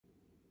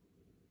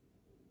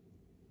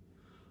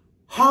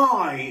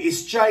Hi,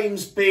 it's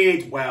James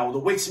Beardwell, the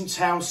Witham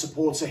Town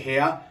supporter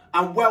here,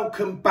 and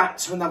welcome back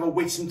to another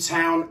Witham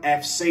Town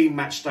FC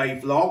matchday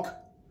vlog.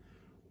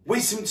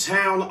 Witham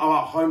Town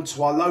are at home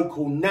to our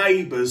local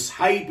neighbours,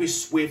 Heybridge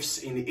Swifts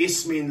in the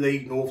Isthmian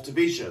League North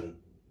Division.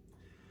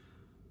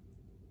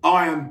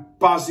 I am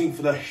buzzing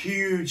for the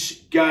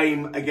huge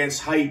game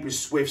against Heybridge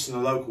Swifts in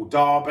the local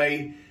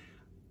derby.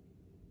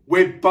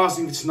 We're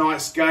buzzing for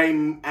tonight's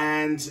game,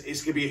 and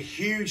it's going to be a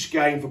huge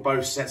game for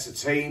both sets of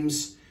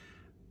teams.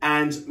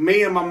 And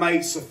me and my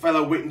mates, the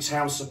fellow Witham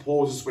Town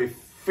supporters, we're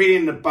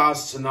feeling the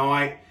buzz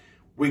tonight.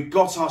 We've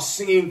got our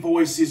singing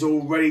voices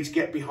all ready to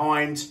get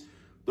behind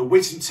the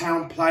Witham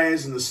Town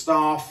players and the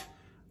staff,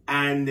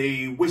 and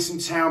the Witham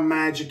Town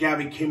manager,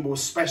 Gary Kimball,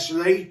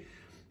 especially.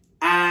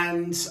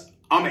 And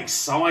I'm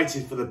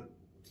excited for the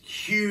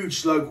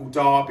huge local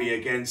derby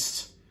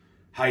against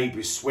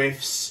Heybridge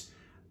Swifts.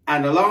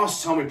 And the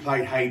last time we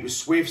played Heybridge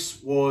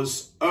Swifts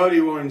was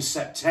earlier on in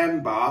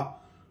September,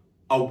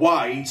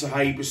 away to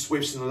Heybridge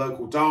Swifts in the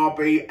local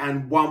derby,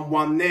 and won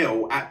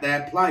 1-0 at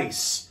their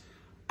place.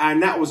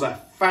 And that was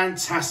a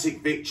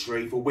fantastic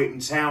victory for Witham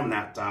Town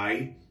that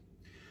day.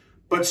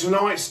 But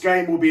tonight's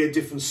game will be a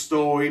different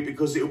story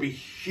because it will be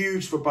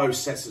huge for both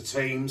sets of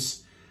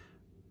teams.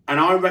 And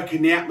I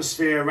reckon the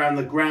atmosphere around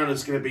the ground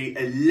is going to be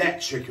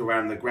electric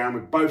around the ground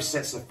with both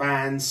sets of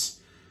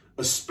fans,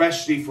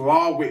 especially for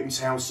our Witham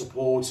Town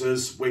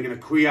supporters. We're going to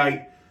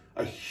create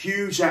a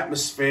huge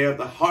atmosphere,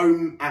 the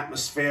home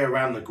atmosphere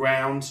around the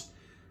ground.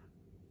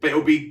 But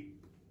it'll be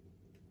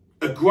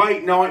a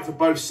great night for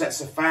both sets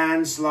of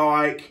fans,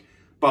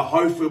 but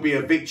hopefully it'll be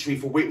a victory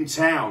for Witham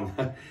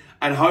Town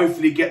and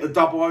hopefully get the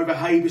double over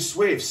Heybridge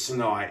Swifts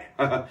tonight.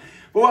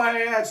 Well,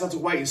 I just have to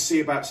wait and see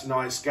about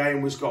tonight's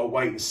game. We've just got to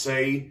wait and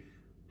see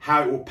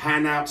how it will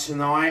pan out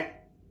tonight.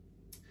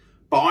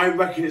 But I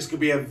reckon it's going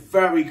to be a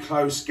very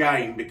close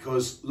game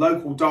because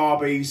local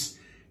derbies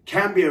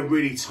can be a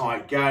really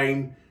tight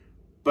game.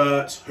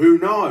 But who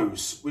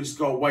knows? We just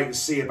got to wait and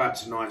see about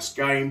tonight's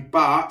game.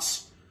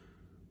 But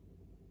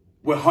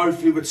we'll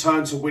hopefully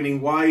return to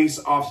winning ways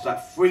after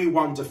that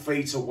 3-1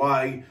 defeat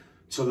away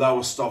to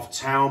Lowestoft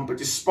Town. But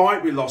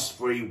despite we lost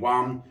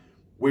 3-1,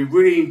 we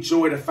really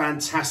enjoyed a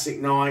fantastic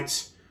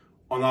night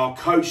on our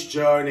coach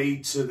journey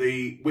to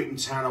the Witham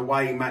Town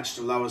away match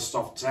to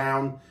Lowestoft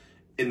Town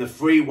in the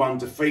 3-1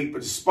 defeat.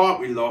 But despite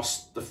we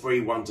lost the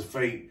 3-1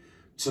 defeat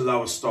to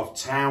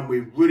Lowestoft Town, we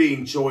really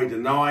enjoyed the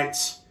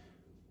night.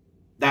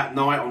 That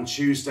night on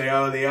Tuesday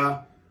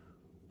earlier.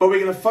 But we're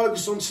going to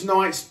focus on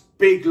tonight's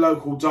big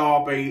local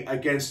derby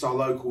against our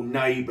local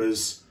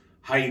neighbours,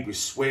 Heybridge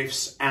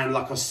Swifts. And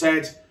like I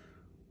said,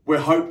 we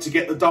hope to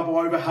get the double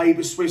over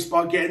Heybridge Swifts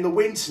by getting the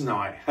win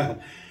tonight.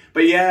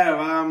 But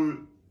yeah,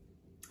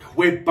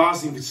 we're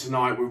buzzing for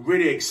tonight. We're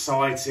really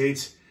excited.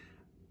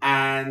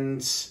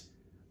 And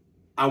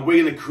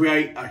we're going to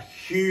create a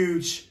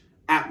huge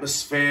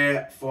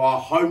atmosphere for our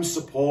home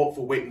support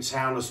for Witham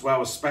Town as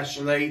well,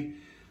 especially.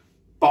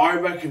 But I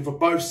reckon for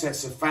both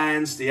sets of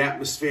fans, the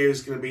atmosphere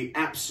is going to be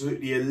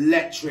absolutely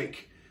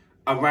electric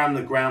around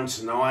the ground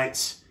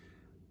tonight.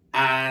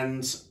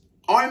 And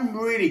I'm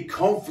really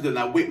confident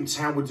that Witham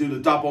Town will do the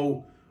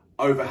double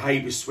over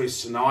Heybridge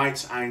Swifts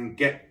tonight and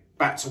get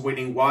back to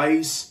winning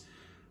ways.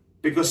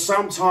 Because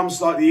sometimes,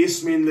 like the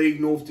Isthmian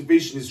League North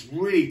Division is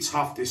really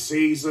tough this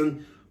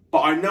season.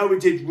 But I know we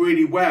did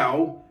really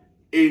well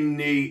in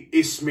the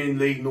Isthmian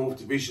League North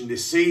Division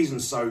this season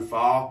so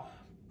far.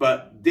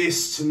 But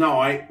this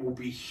tonight will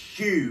be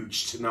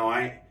huge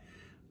tonight.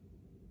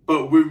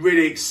 But we're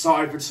really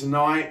excited for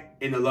tonight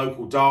in the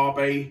local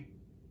derby.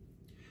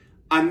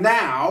 And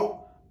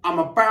now I'm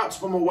about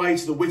to on my way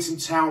to the Witham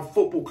Town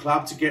Football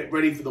Club to get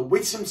ready for the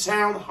Witham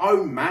Town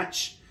home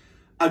match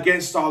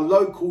against our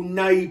local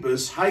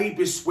neighbours,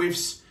 Heybridge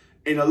Swifts,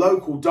 in a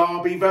local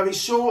derby very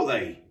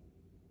shortly.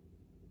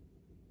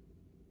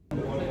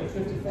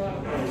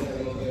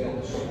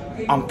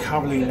 I'm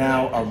currently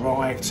now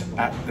arrived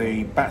at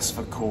the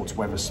Batsford Court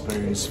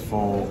Wetherspoons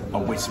for a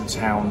Witham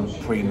Town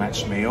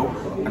pre-match meal,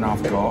 and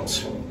I've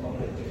got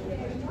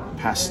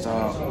pasta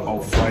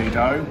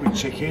Alfredo with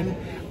chicken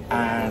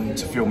and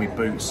to fill my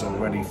boots all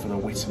ready for the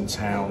Witham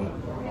Town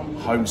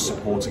home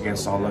support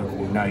against our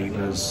local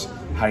neighbours,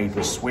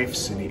 Heybridge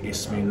Swifts in the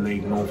Isthmian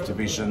League North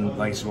Division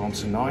later on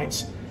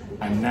tonight.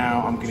 And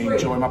now I'm going to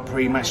enjoy my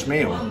pre-match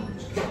meal.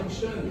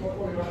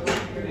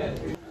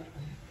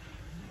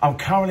 I'm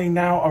currently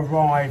now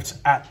arrived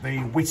at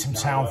the Witham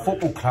Town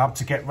Football Club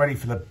to get ready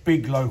for the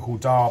big local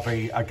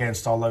derby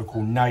against our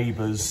local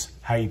neighbours,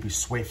 Heybridge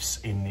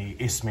Swifts in the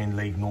Isthmian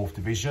League North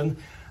Division.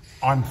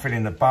 I'm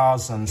feeling the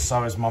buzz, and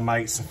so is my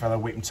mates, the fellow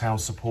Witham Town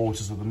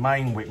supporters, or the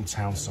main Witham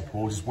Town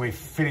supporters. We're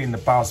feeling the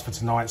buzz for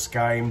tonight's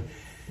game.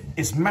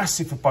 It's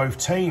massive for both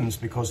teams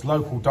because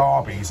local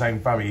derbies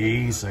ain't very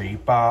easy,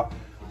 but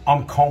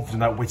I'm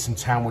confident that Witham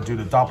Town will do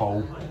the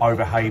double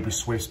over Heybridge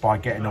Swifts by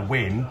getting a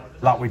win,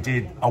 like we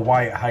did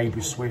away at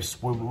Heybridge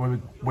Swifts when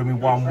we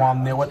won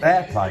 1-0 at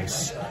their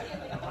place.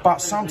 But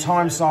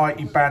sometimes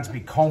you're bound to be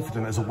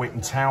confident as a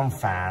Witham Town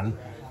fan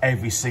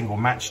every single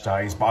match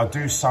days, but I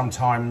do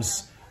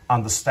sometimes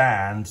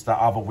understand that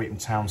other Witham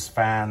Town's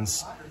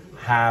fans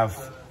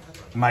have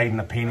made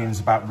opinions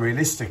about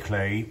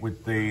realistically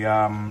with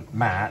the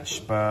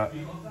match, but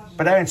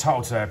they're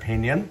entitled to their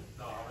opinion.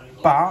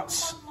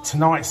 But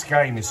tonight's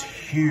game is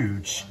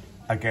huge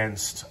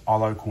against our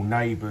local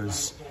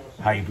neighbours,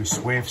 Heybridge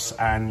Swifts,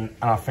 and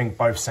I think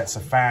both sets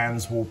of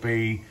fans will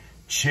be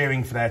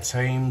cheering for their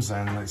teams,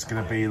 and it's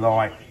going to be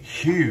like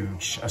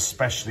huge,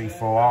 especially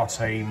for our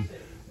team,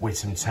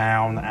 Witham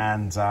Town,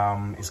 and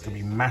it's going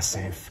to be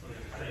massive.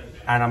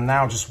 And I'm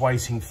now just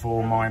waiting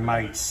for my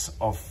mates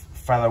of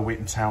fellow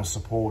Witham Town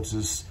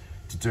supporters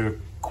to do a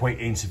quick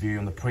interview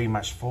on the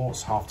pre-match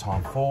thoughts,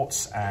 half-time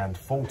thoughts, and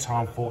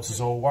full-time thoughts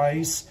as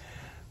always.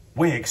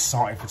 We're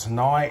excited for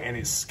tonight, and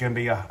it's going to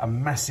be a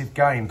massive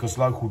game because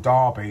local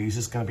derbies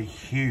is going to be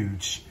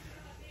huge.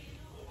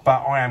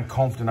 But I am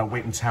confident that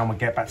Witham Town will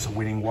get back to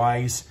winning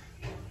ways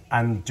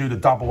and do the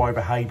double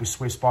over Heybridge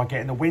Swifts by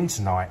getting a win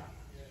tonight.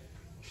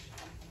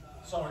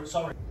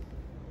 Sorry.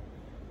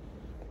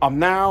 I'm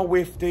now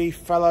with the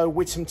fellow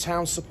Witham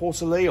Town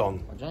supporter,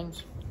 Leon. Hi,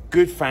 James.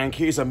 Good, thank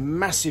you. It's a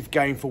massive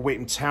game for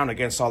Witham Town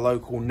against our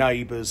local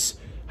neighbours,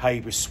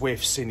 Heybridge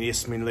Swifts, in the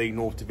Isthmian League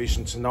North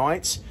Division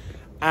tonight.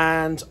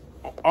 And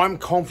I'm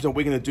confident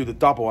we're going to do the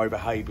double over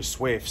Heybridge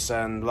Swifts,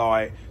 and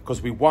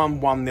because we won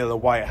 1-0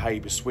 away at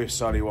Heybridge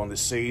Swifts earlier on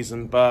this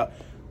season, but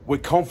we're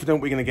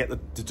confident we're going to get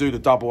to do the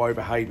double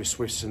over Heybridge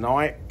Swifts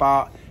tonight.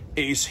 But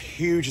it is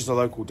huge as a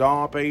local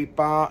derby,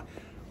 but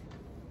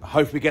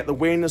hopefully we get the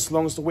win as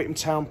long as the Witham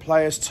Town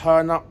players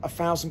turn up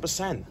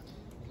 1,000%.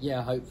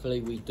 Yeah, hopefully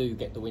we do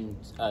get the win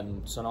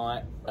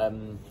tonight.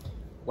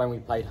 When we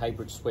played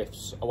Heybridge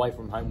Swifts away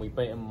from home, we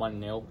beat them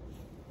 1-0.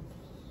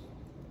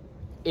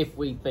 If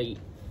we beat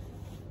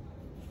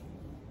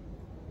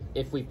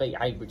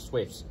Heybridge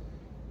Swifts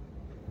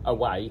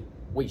away,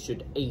 we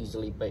should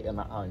easily beat them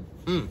at home.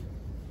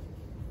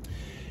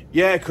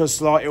 Yeah,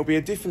 because it'll be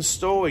a different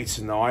story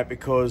tonight,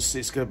 because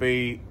it's going to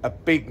be a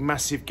big,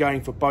 massive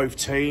game for both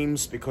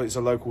teams, because it's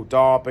a local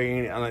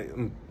derby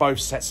and both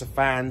sets of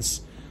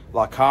fans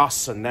like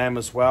us and them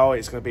as well.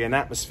 It's going to be an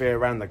atmosphere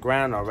around the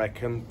ground, I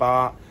reckon.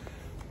 But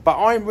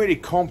I'm really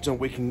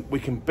confident we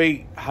can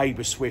beat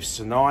Heybridge Swifts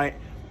tonight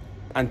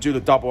and do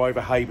the double over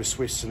Heybridge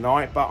Swifts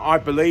tonight. But I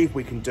believe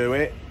we can do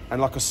it.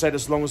 And like I said,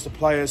 as long as the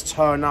players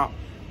turn up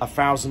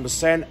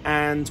 1,000%,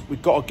 and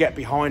we've got to get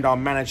behind our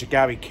manager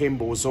Gary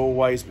Kimball as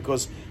always,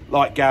 because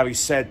like Gary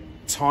said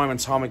time and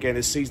time again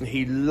this season,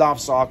 he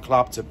loves our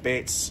club to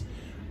bits,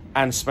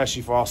 and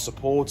especially for our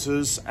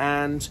supporters,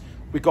 and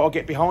we've got to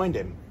get behind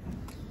him.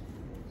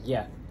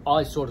 Yeah,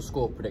 I saw the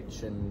score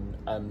prediction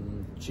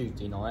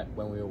Tuesday night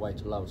when we were away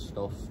to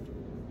Lowestoft.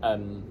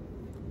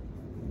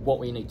 What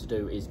we need to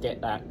do is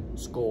get that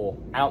score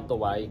out the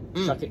way,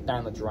 chuck it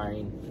down the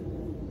drain,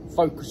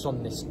 focus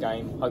on this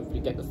game, hopefully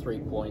get the 3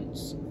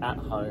 points at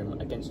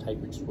home against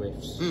Heybridge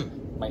Swifts,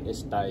 make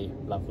this day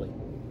lovely.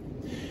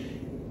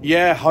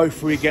 Yeah,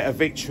 hopefully get a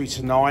victory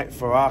tonight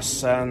for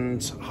us,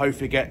 and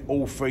hopefully get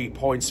all 3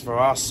 points for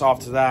us.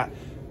 After that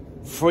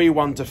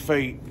 3-1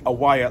 defeat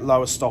away at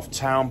Lowestoft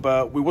Town,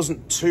 but we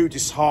wasn't too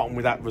disheartened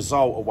with that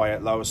result away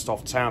at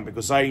Lowestoft Town,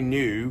 because we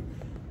knew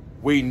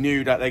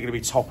that they're going to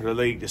be top of the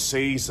league this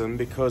season,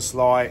 because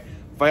they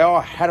are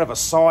ahead of a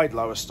side,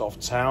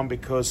 Lowestoft Town,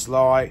 because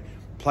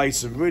played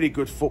some really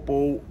good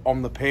football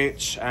on the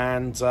pitch,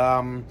 and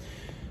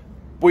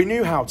we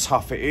knew how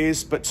tough it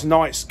is. But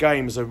tonight's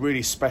game is a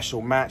really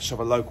special match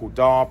of a local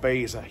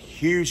derby. It's a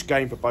huge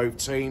game for both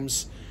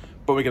teams,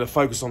 but we're going to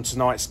focus on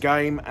tonight's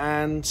game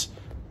and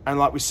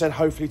like we said,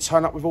 hopefully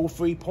turn up with all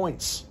 3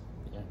 points.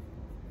 Yeah.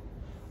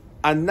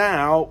 And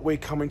now we're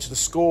coming to the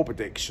score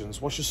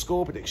predictions. What's your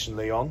score prediction,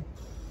 Leon?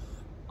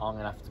 I'm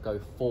going to have to go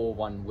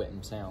 4-1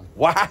 Witham Town.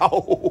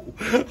 Wow!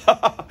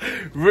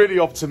 Really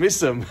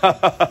optimism.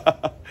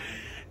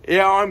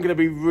 Yeah, I'm going to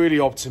be really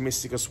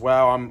optimistic as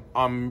well.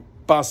 I'm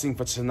buzzing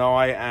for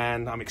tonight,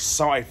 and I'm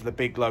excited for the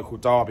big local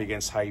derby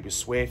against Heybridge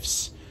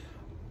Swifts.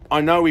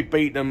 I know we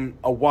beat them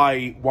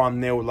away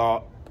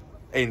 1-0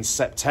 in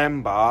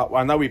September.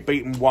 I know we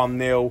beat them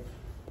 1-0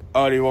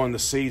 earlier on in the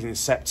season in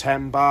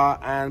September,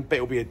 but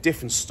it'll be a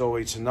different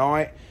story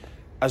tonight.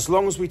 As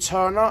long as we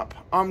turn up,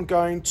 I'm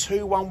going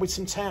 2-1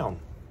 Witham Town.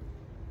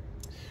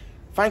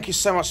 Thank you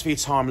so much for your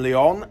time,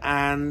 Leon,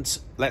 and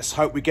let's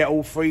hope we get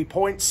all 3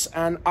 points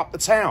and up the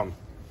town.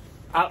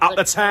 Up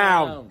the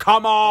town!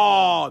 Come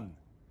on!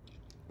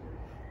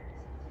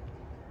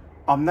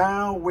 I'm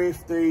now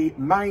with the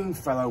main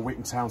fellow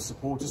Witham Town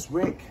supporters,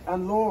 Rick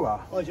and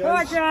Laura. Hi, James.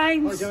 Hi,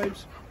 James. Hi,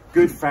 James.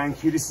 Good,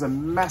 thank you. This is a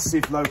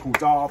massive local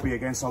derby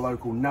against our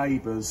local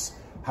neighbours,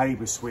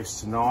 Heybridge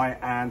Swifts, tonight,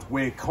 and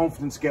we're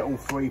confident to get all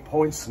 3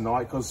 points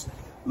tonight, because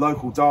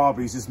local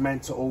derbies is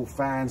meant to all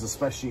fans,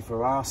 especially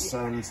for us,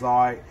 and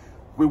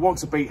we want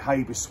to beat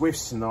Heybridge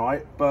Swifts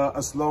tonight, but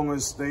as long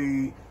as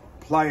the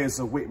players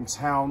of Witham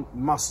Town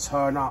must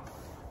turn up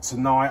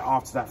tonight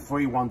after that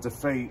 3-1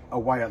 defeat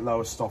away at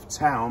Lowestoft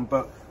Town.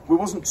 But we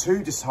wasn't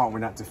too disheartened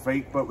with that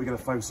defeat, but we're going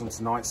to focus on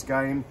tonight's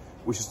game,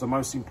 which is the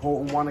most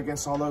important one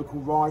against our local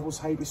rivals,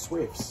 Heybridge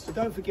Swifts. But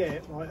don't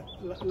forget,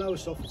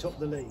 Lowestoft are top of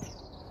the league.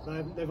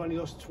 They've only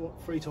lost, what,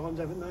 3 times,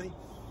 haven't they?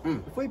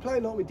 If we play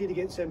like we did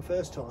against them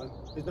first time,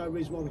 there's no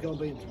reason why we can't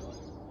beat them tonight.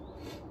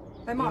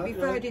 They might be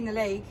third in the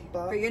league,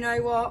 but you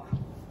know what?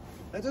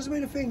 That doesn't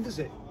mean a thing, does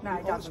it? No,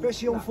 it doesn't.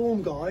 Especially on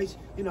form guys,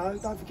 you know,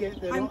 don't forget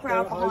they're home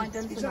crowd behind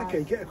them.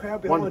 Exactly, get a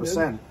crowd behind 100%.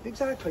 them.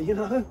 Exactly, you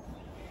know.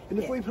 And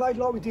if we played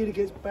like we did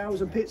against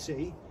Bowers and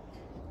Pitsy,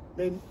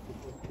 then,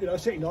 you know,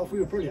 second half we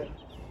were brilliant,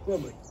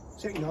 weren't we?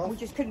 Second half. We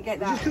just couldn't get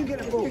that. We just couldn't get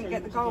the ball. Couldn't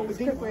get the goals.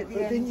 But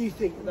didn't you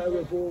think they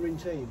were a boring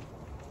team?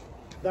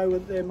 They're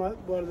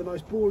one of the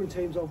most boring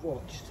teams I've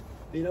watched.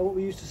 You know what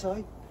we used to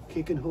say?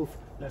 Kick and hoof.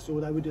 That's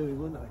all they were doing,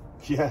 weren't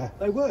they? Yeah.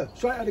 They were.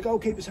 Straight out of the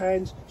goalkeeper's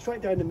hands,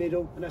 straight down the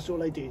middle, and that's all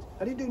they did.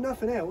 They didn't do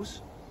nothing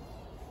else.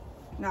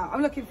 No,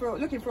 I'm looking for a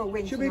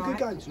win. Should tonight. be a good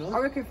game tonight.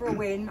 I'm looking for a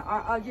win.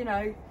 You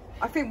know,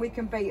 I think we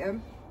can beat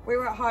them.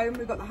 We're at home.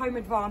 We've got the home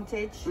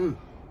advantage.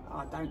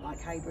 I don't like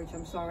Heybridge,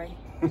 I'm sorry.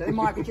 It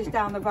might be just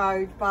down the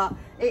road, but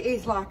this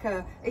is like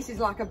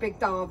a big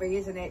derby,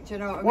 isn't it? Do you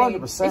know what I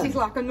mean? 100%. This is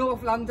like a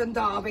North London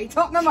derby,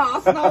 Tottenham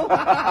Arsenal.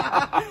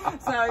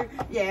 So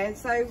yeah,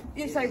 so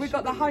you say we've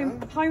got the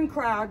home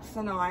crowd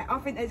tonight. I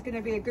think there's going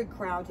to be a good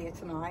crowd here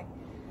tonight.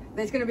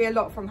 There's going to be a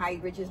lot from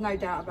Heybridge, there's no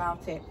doubt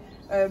about it.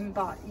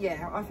 But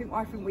yeah, I think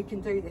we can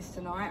do this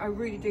tonight. I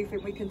really do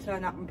think we can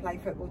turn up and play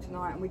football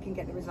tonight, and we can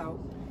get the result.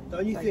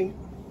 Don't you think?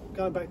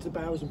 Going back to the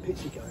Bowers and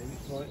Pitsy game,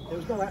 right, there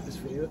was no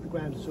atmosphere at the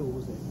ground at all,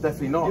 was there?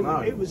 Definitely not,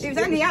 no. It was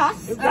only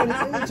us.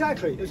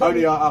 Exactly. It was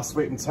only us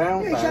Witham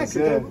Town fans,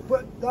 exactly.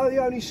 But they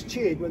only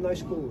cheered when they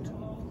scored.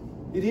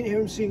 You didn't hear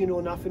them singing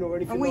or nothing or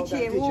anything like that, did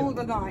you? And we cheer all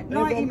the night,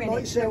 90 minutes. Like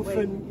yourself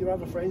and your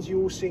other friends,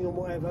 you all sing and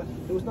whatever.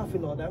 There was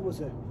nothing like that, was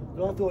there?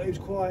 And I thought it was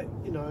quite,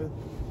 you know...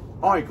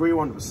 I agree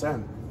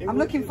 100%. I'm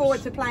looking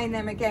forward to playing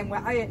them again.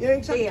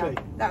 Exactly. Here,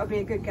 that would be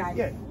a good game.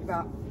 Yeah.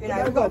 But, you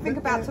know, we've got to think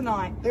about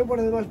tonight. They're one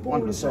of the most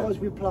boring 100%. sides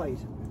we've played.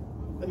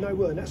 And they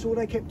weren't. That's all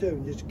they kept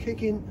doing. Just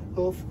kicking,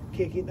 hoof,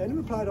 kicking. They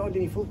never played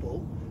hardly any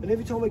football. And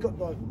every time they got,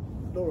 like,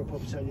 Laura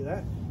probably tell you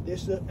that,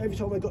 every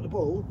time they got the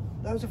ball,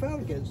 that was a foul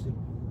against them.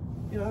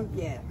 You know?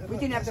 Yeah. We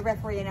didn't have the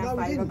referee in our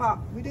favour, but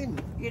we didn't.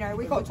 You know,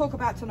 we've got to talk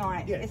about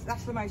tonight. Yeah.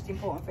 That's the most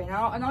important thing.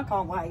 And I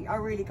can't wait. I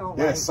really can't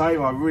wait. Yeah,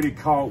 same. I really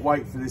can't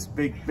wait for this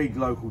big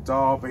local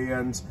derby,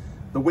 and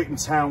the Witham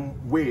Town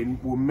win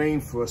will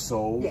mean for us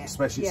all,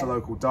 especially it's a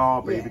local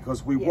derby,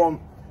 because we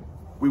want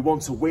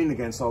to win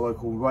against our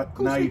local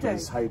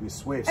neighbours, Heybridge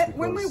Swifts.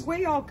 When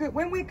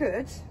we're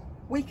good,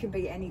 we can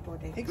beat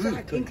anybody,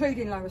 exactly,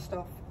 including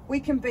Lowestoft. We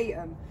can beat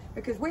them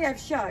because we have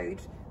showed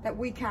that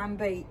we can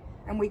beat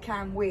and we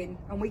can win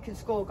and we can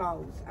score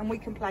goals and we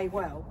can play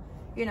well.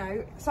 You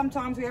know,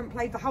 sometimes we haven't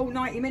played the whole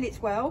 90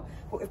 minutes well,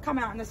 but we've come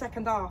out in the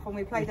second half and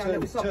we played our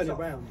little socks off. Turn it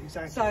around,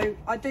 exactly. So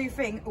I do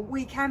think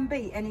we can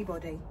beat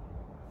anybody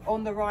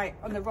on the right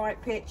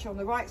pitch, on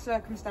the right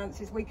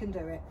circumstances. We can do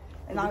it.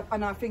 And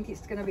I think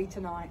it's going to be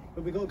tonight.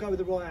 But we've got to go with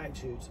the right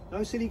attitudes.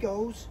 No silly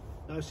goals,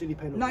 no silly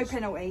penalties. No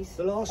penalties.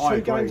 The last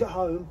 2 games at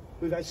home,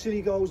 we've had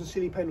silly goals and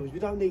silly penalties. We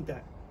don't need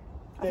that.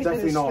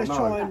 Definitely not.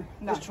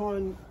 Let's try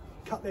and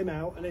cut them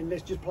out, and then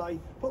let's just play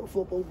proper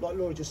football, like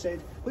Laura just said.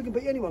 We can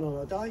beat anyone on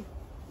our day.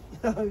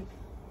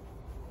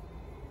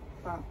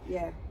 But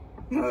yeah.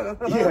 You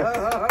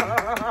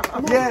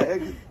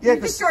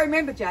just got to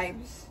remember,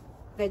 James,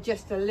 they're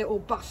just a little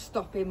bus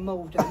stop in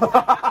Malden.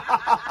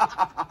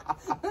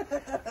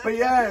 But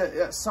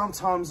yeah,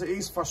 sometimes it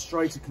is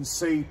frustrating to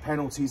concede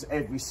penalties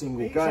every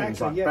single game,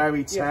 like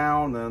Berry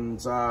Town and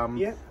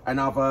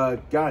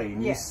other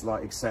games,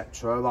 like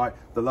etc. Like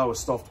the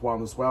Lowestoft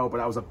one as well. But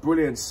that was a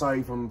brilliant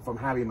save from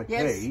Harry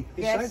McKee.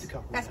 Yes,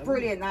 that's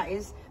brilliant. That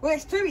is. Well,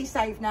 it's 2 he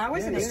saved now,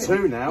 isn't it? It's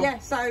 2 now. Yeah.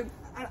 So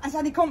that's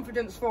only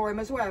confidence for him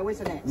as well,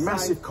 isn't it?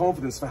 Massive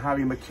confidence for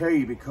Harry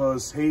McKee,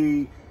 because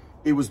he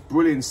was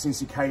brilliant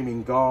since he came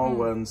in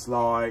goal, and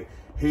like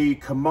he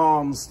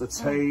commands the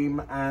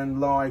team,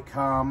 and like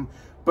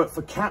but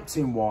for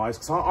captain wise,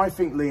 because I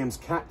think Liam's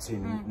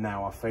captain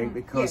now, I think,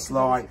 because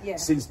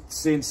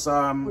since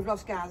we've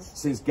lost Gaz.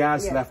 Since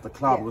Gaz left the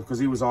club, because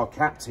he was our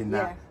captain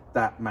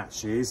that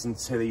matches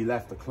until he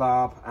left the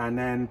club,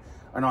 and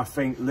I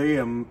think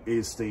Liam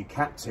is the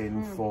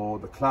captain for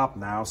the club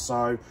now.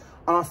 So,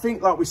 and I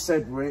think, like we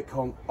said, Rick,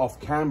 off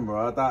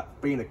camera,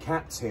 that being a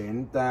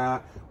captain,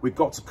 that we've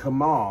got to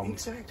command.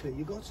 Exactly,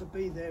 you've got to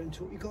be there and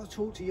talk. You've got to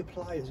talk to your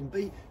players and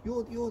be.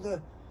 You're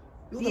the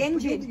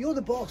engine. You're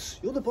the boss.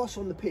 You're the boss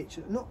on the pitch.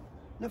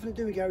 Nothing to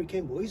do with Gary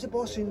Kimball. He's the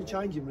boss in the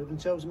changing room and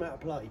tells them how to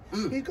play.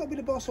 He's got to be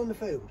the boss on the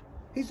field.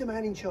 He's the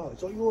man in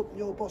charge. Like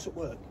your boss at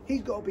work.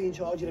 He's got to be in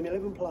charge of them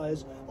 11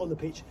 players on the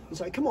pitch and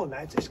say, "Come on,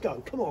 lads, let's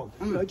go. Come on.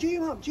 You know, G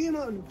 'em up,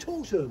 and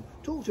talk to them.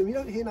 Talk to them. You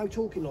don't hear no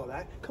talking like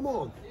that. Come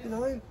on. You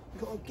know,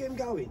 you've got to get them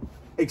going."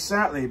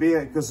 Exactly,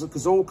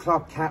 because all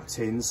club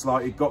captains,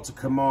 like, you've got to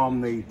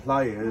command the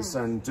players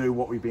and do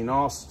what we've been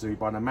asked to do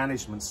by the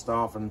management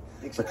staff and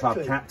the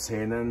club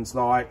captain, and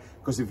like,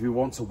 because if you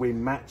want to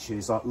win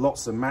matches, like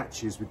lots of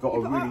matches, we've got to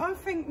really... I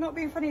think, not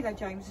being funny though,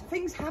 James,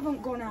 things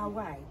haven't gone our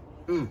way.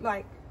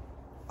 Like,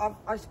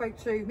 I spoke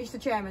to Mr.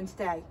 Chairman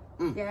today,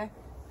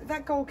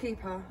 that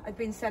goalkeeper had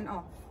been sent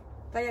off.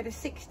 They had a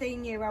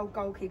 16-year-old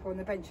goalkeeper on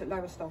the bench at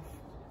Lowestoft.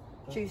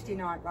 Tuesday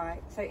night,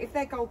 right? So if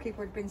their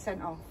goalkeeper had been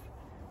sent off,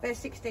 their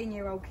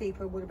 16-year-old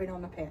keeper would have been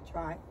on the pitch,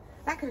 right?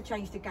 That could have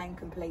changed the game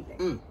completely.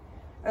 Do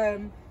you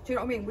know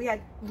what I mean? We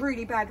had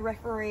really bad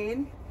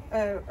refereeing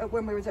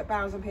when we was at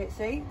Bowes and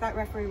Pitsea. That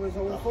referee was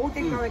awful,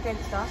 didn't go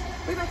against us.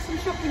 We've had some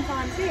shocking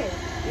times here.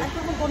 They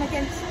haven't gone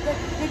against,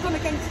 they've gone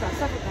against us,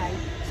 haven't they?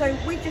 So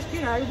we just,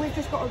 you know, we've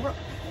just got to,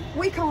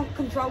 we can't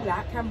control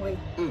that, can we?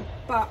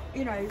 But,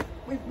 you know,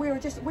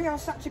 we are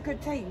such a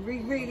good team, we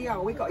really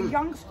are. We've got a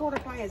young squad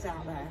of players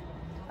out there.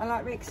 And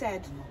like Rick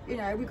said, you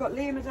know, we've got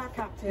Liam as our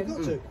captain. You've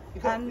got to.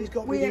 He's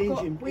got to be the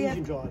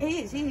engine driver.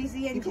 He's the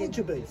engine. He's got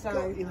to be.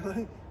 So, you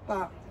know.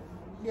 But,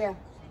 yeah.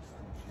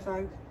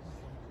 So.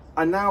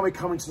 And now we're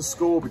coming to the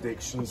score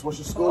predictions. What's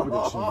your score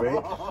prediction,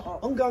 Rick?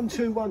 I'm going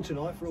 2-1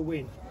 tonight for a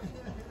win.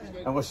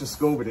 And what's your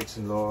score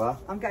prediction, Laura?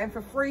 I'm going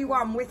for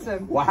 3-1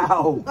 Witham.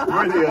 Wow,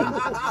 brilliant.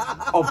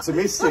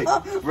 Optimistic,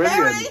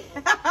 brilliant.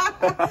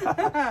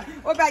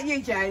 What about you,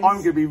 James? I'm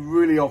going to be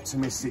really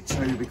optimistic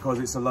too, because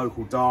it's a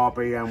local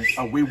derby and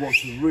we want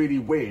to really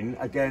win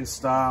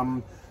against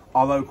our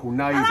local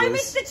neighbours. Hello,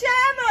 Mr.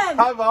 Chairman!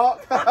 Hi,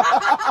 Mark.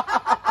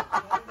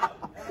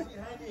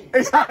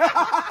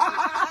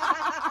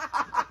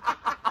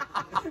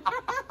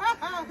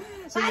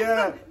 So,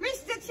 yeah.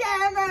 Mr.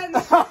 Chairman!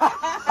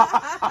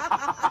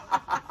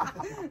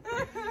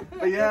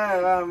 But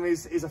yeah,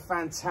 he's a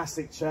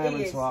fantastic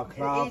chairman to our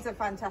club. He's a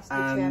fantastic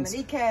chairman.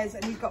 He cares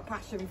and he's got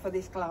passion for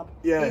this club.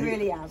 Yeah, he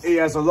really has. He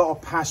has a lot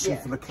of passion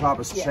for the club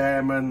as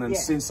chairman. And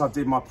since I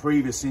did my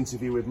previous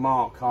interview with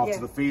Mark after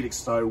the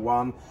Felixstowe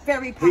one,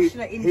 very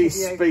passionate interview.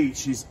 His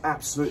speech is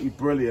absolutely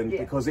brilliant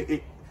because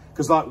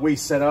because like we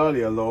said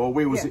earlier, Laura,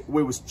 we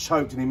was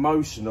choked and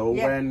emotional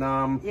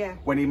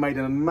when he made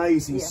an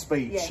amazing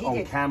speech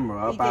on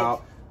camera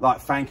about like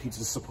thank you to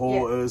the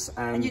supporters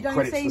and you don't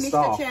credit see to the Mr.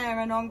 staff.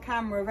 Chairman on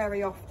camera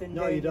very often.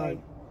 No, you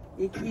don't.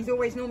 He's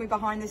always normally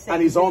behind the scenes.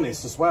 And he's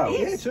honest as well.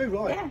 Yeah, too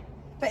right. Yeah,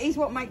 but he's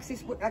what makes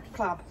this a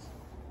club,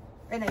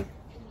 isn't he?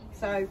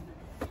 So,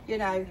 you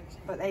know.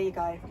 But there you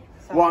go.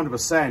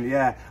 100%,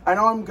 yeah. And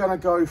I'm going to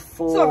go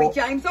for... Sorry,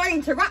 James, I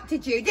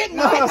interrupted you, didn't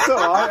I? No,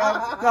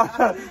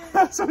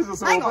 that's all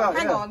right.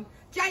 Hang on.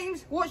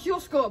 James, what's your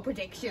score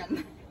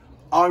prediction?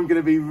 I'm going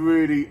to be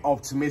really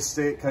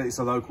optimistic because it's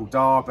a local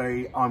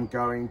derby. I'm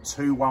going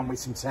 2-1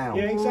 Witham Town.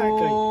 Yeah,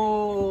 exactly.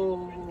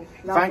 Oh,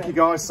 Thank you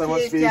guys so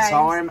much for your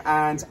time.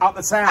 And up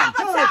the town. Up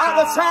the town. Up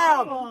the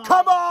town.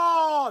 Come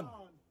on.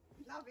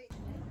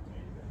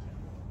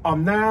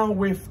 I'm now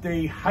with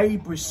the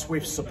Heybridge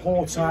Swifts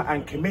supporter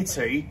and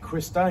committee,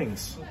 Chris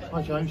Daines.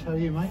 Hi James, how are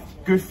you, mate?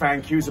 Good,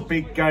 thank you. It's a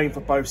big game for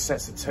both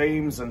sets of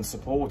teams and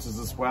supporters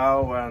as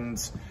well,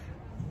 and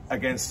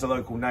against the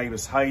local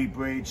neighbours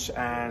Heybridge,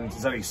 and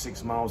it's only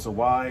 6 miles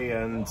away,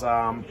 and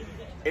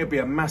it'll be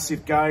a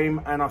massive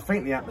game, and I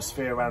think the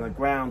atmosphere around the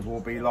ground will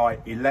be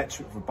like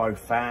electric for both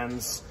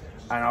fans,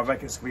 and I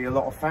reckon it's going to be a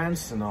lot of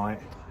fans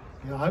tonight.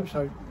 Yeah, I hope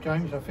so,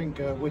 James. I think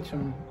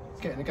Witham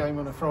getting a game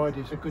on a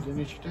Friday is a good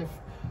initiative.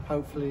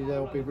 Hopefully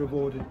they'll be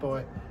rewarded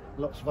by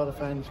lots of other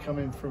fans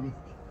coming from,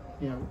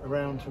 you know,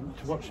 around to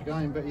watch the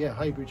game. But yeah,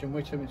 Heybridge and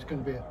Witham, it's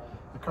going to be a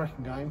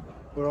cracking game.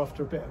 We're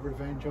after a bit of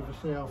revenge,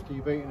 obviously, after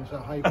you've beaten us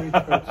at Heybridge.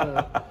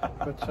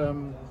 but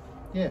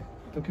yeah,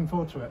 looking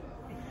forward to it.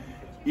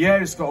 Yeah,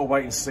 just got to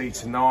wait and see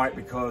tonight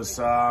because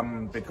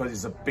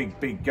it's a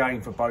big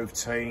game for both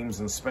teams,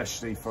 and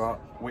especially for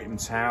Witham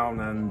Town,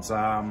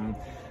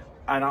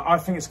 and I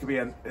think it's going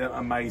to be an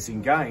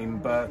amazing game,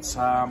 but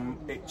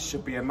it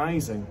should be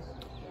amazing.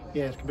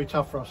 Yeah, it's going to be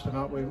tough for us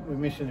tonight. We're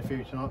missing a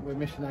few tonight. We're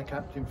missing our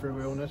captain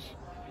through illness.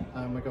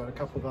 We've got a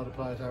couple of other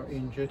players out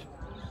injured.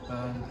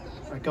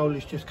 Our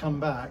goalie's just come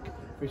back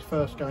for his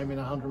first game in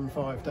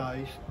 105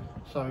 days.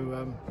 So,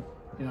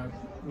 you know,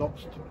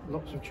 lots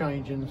of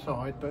change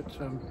inside. But,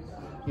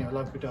 you know,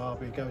 local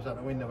derby goes out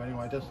the window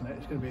anyway, doesn't it?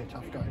 It's going to be a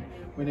tough game.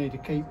 We need to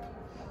keep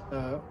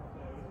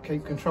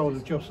control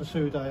of Joss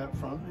Asude up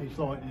front. He's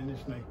lightning,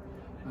 isn't he?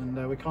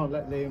 And we can't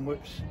let Liam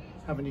Whips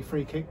have any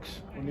free kicks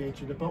on the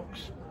edge of the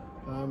box.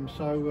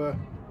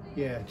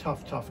 Yeah,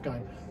 tough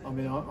game. I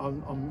mean,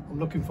 I'm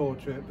looking forward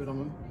to it, but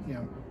I'm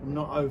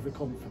not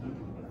overconfident.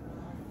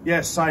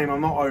 Yeah, same. I'm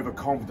not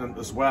overconfident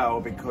as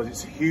well because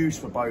it's huge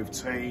for both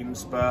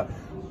teams. But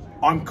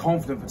I'm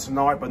confident for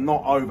tonight, but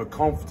not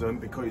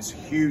overconfident because it's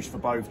huge for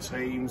both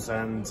teams.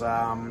 And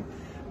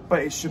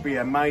but it should be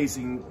an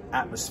amazing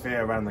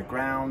atmosphere around the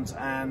ground,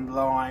 and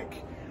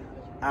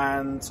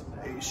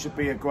it should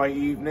be a great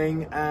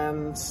evening,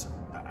 and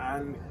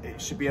it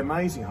should be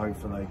amazing,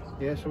 hopefully.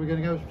 Yeah, so we're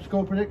going to go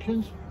score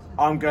predictions?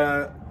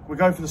 We'll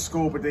go for the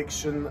score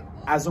prediction.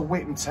 As a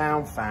Witham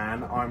Town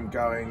fan, I'm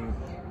going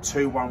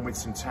 2-1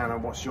 Witham Town.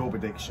 And what's your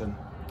prediction?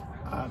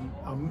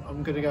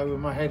 I'm going to go with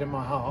my head and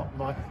my heart.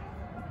 My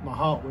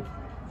heart would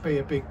be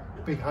a big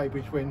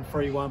Heybridge win,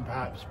 3-1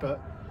 perhaps,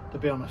 but to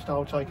be honest,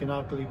 I'll take an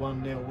ugly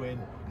 1-0 win,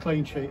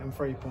 clean sheet and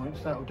 3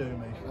 points. That'll do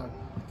me. So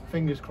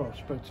fingers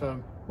crossed, but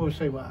we'll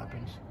see what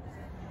happens.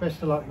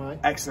 Best of luck, mate.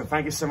 Excellent.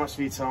 Thank you so much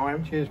for your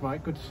time. Cheers,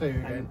 mate. Good to see you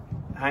again.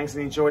 Thanks,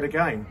 and enjoy the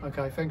game.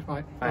 Okay, thanks,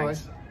 mate.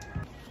 Thanks. Bye.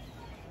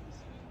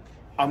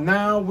 I'm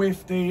now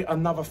with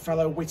another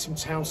fellow Witham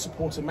Town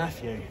supporter,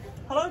 Matthew.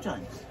 Hello,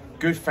 James.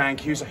 Good,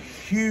 thank you. It's a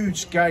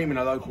huge game in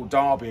a local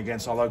derby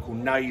against our local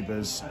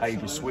neighbours,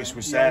 Heybridge Swifts.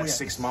 We're there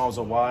 6 miles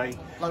away.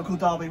 Local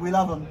derby, we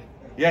love them.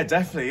 Yeah,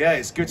 definitely. Yeah,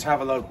 it's good to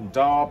have a local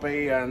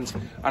derby, and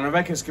I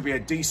reckon it's gonna be a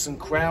decent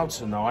crowd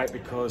tonight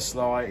because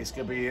like it's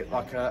gonna be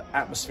like an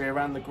atmosphere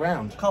around the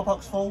ground. Car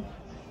park's full.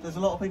 There's a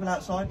lot of people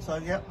outside, so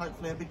yeah,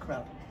 hopefully a big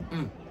crowd.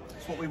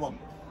 That's what we want.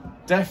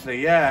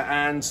 Definitely,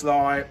 yeah, and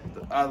like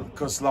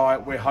because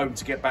like we're hoping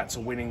to get back to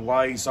winning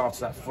ways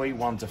after that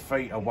 3-1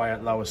 defeat away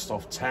at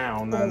Lowestoft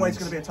Town. Always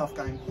going to be a tough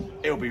game.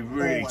 It'll be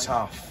really Always.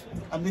 tough.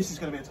 And this is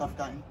going to be a tough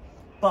game.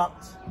 But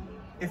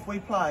if we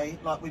play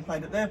like we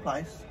played at their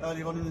place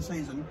earlier on in the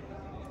season,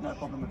 no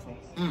problem at all.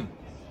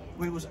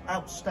 We was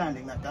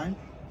outstanding that game.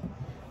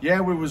 Yeah,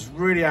 we was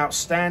really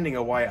outstanding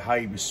away at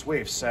Heybridge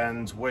Swifts,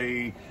 and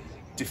we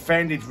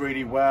defended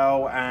really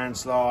well,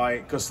 and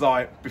like because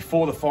like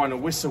before the final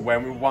whistle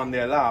when we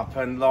 1-0 up,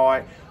 and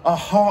like our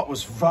heart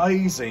was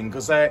raising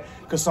because like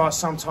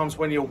sometimes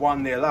when you're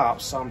 1-0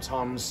 up,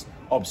 sometimes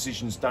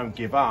oppositions don't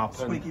give up.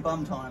 Squeaky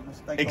bum time.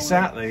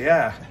 Exactly,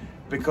 yeah.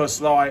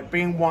 Because like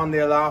being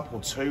 1-0 up or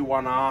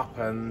 2-1 up,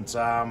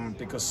 and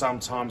because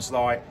sometimes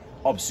like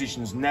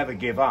oppositions never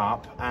give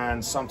up,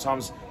 and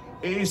sometimes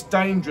it is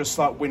dangerous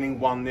like winning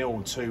 1-0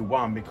 or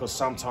 2-1 because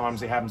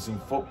sometimes it happens in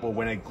football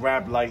when they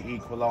grab late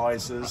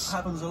equalisers. It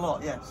happens a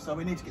lot, yes. So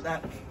we need to get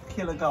that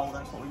killer goal.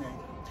 That's what we need.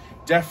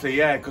 Definitely,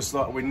 yeah, because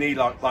like we need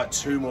like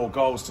 2 more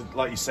goals to,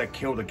 like you said,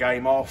 kill the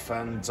game off.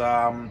 And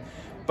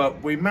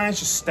but we managed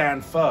to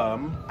stand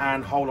firm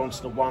and hold on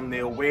to the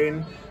 1-0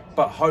 win.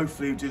 But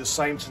hopefully we'll do the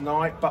same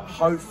tonight. But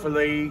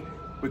hopefully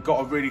we've got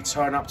to really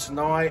turn up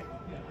tonight,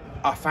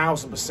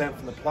 1000%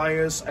 from the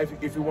players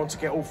if we want to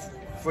get all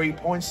 3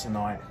 points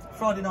tonight.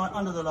 Friday night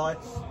under the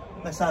lights,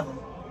 let's have them.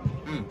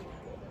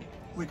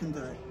 We can do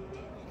it.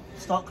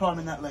 Start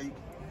climbing that league.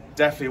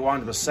 Definitely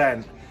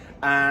 100%.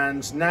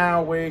 And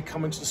now we're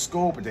coming to the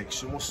score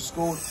prediction. What's the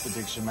score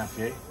prediction,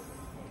 Matthew?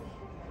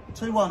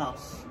 2-1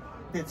 us.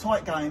 Be a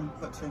tight game,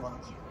 but 2-1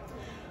 us.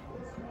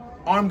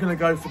 I'm going to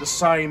go for the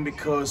same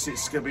because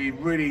it's going to be a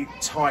really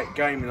tight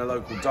game in a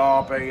local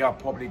derby. I'll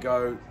probably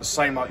go the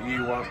same like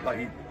you want,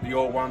 like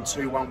your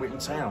 2-1 Witham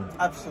Town.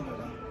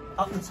 Absolutely.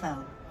 Up the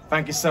town.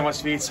 Thank you so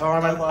much for your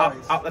time. No And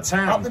worries. up the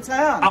town. Up the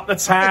town. Up the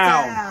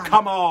town.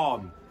 Come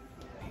on.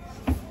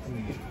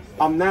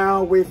 I'm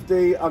now with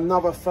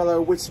another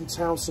fellow Witham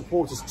Town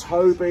supporters,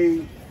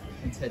 Toby,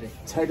 And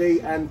Teddy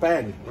and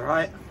Ben.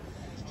 Right.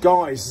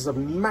 Guys, this is a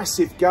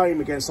massive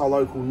game against our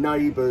local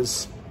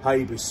neighbours,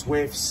 Heybridge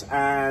Swifts,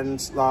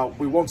 and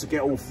we want to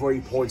get all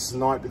 3 points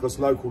tonight because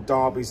local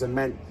derbies are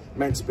meant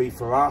to be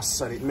for us,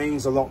 and it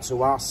means a lot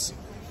to us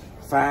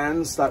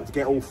fans that to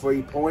get all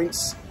 3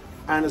 points.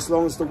 And as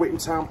long as the Witham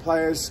Town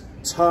players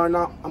turn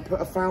up and put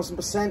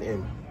 1000%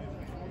 in.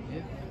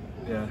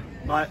 Yeah.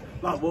 Like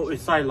what we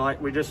say,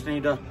 like we just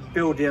need to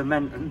build the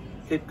momentum,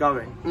 keep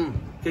going,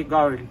 keep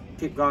going,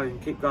 keep going,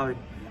 keep going,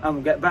 and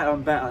we'll get better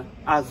and better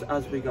as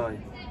we go.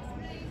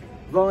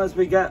 As long as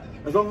we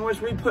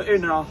put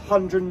in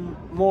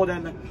more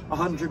than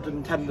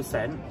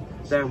 110%,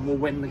 then we'll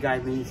win the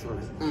game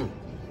easily.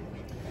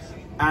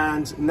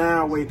 And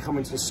now we're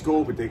coming to the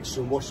score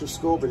prediction. What's your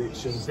score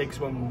prediction?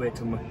 6-1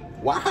 Witham.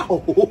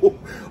 Wow,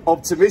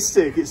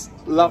 optimistic. It's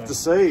love to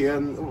see.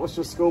 And what's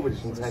your score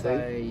prediction, Teddy?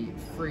 Say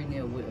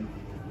 3-0 Witham.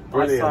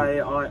 Brilliant. I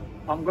say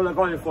I'm gonna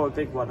go for a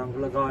big one. I'm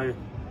gonna go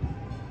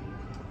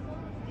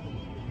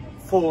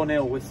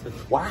 4-0 Witham.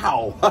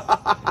 Wow,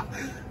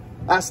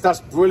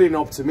 that's brilliant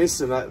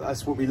optimism.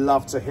 That's what we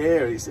love to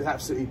hear. It's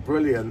absolutely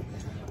brilliant.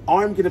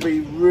 I'm going to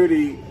be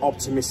really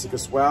optimistic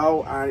as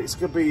well, and it's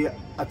going to be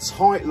a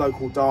tight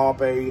local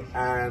derby,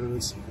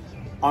 and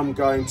I'm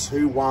going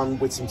 2-1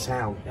 Witham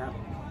Town. Yeah.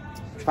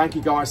 Thank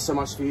you guys so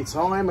much for your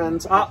time,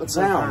 and up the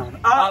town.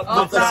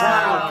 Up the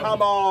town.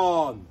 Come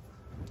on.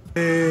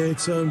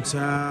 Witham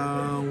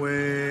Town,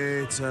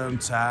 Witham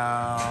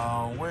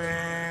Town,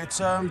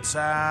 Witham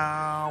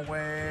Town,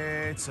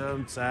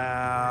 Witham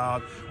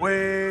Town,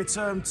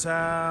 Witham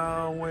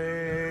Town,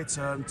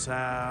 Witham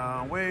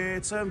Town,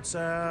 Witham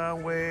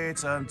Town,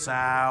 Witham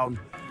Town,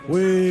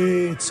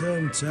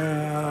 Witham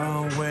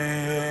Town,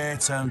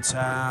 Witham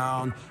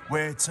Town,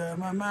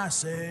 Witham are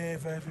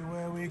massive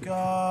everywhere we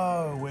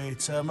go,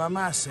 Witham are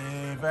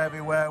massive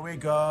everywhere we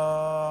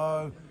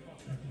go.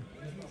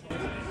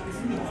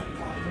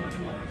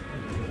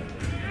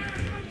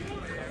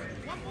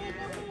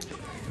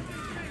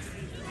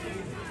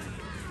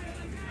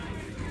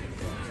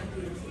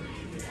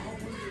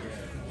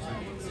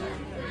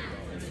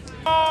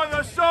 On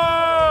the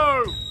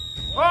show!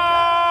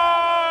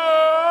 Oh!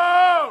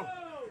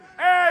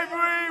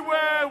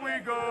 Everywhere we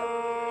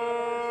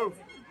go!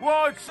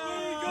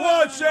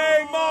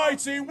 Watching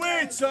mighty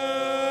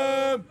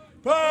Witham!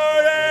 Put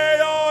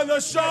it on the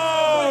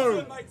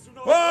show!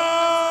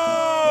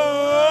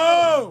 Oh!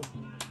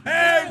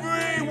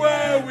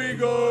 Everywhere we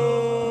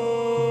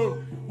go!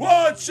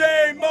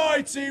 Watching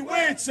mighty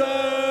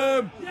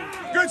Witham!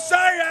 Good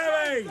save,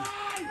 Harry!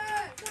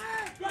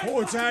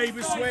 Poor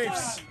Heybridge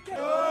Swifts!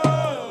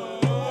 Oh!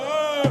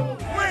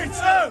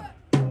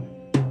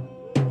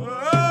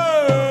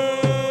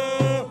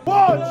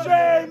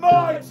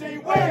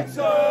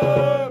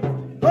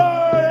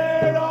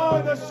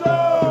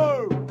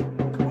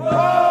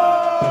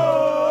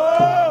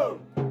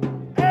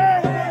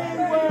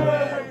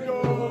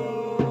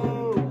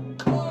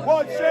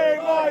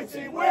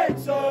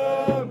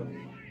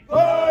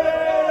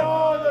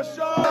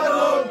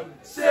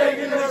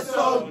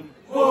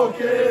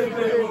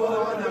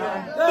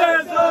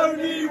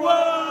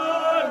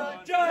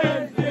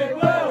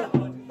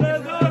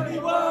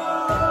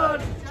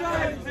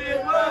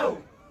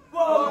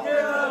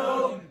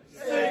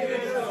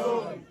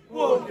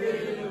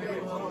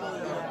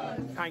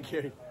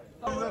 you.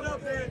 Go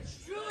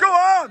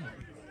on!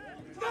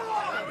 Go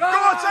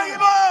on, take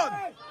him on!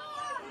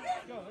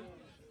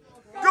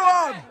 Go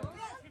on!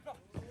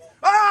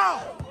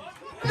 Oh!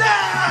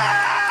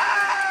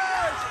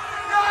 Yes!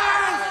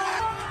 Yes!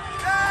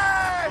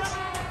 Yes!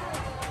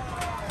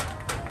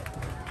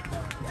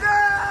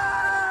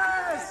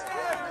 Yes!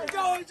 Go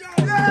on, Jack!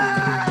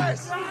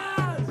 Yes!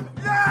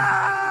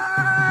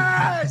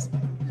 Yes!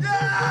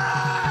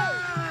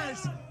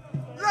 Yes!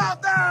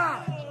 Love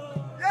that!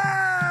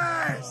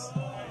 Yes!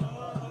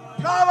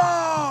 Come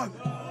on!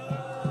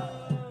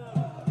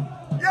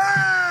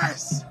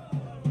 Yes!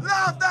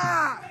 Love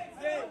that!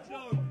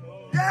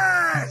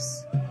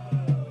 Yes!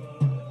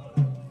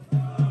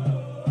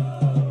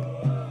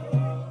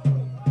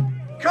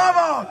 Come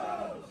on!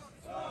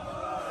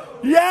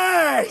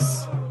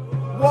 Yes!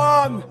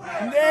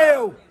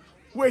 1-0!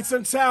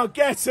 Witham Town,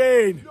 get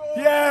in!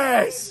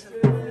 Yes!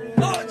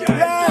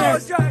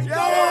 Yes!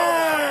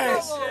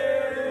 Yes!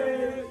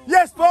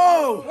 Yes,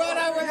 Paul!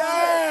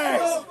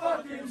 Yes!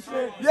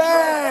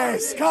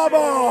 Yes! Come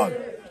on!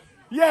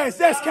 Yes,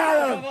 that's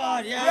Callum!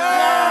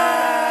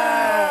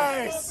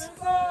 Yes!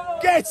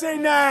 Get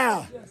in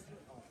now!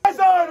 There's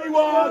only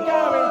one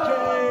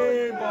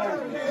Gary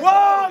Kimball!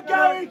 One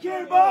Gary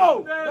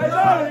Kimball! There's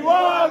only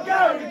one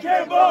Gary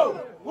Kimball!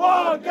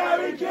 One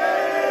Gary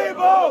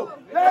Kimball!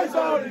 There's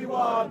only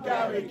one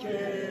Gary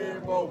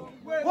Kimball!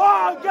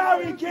 One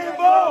Gary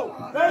Kimball!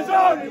 There's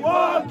only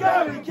one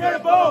Gary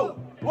Kimball!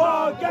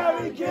 One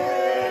Gary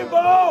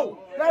Kimball!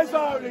 There's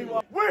only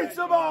one.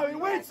 Witham Army,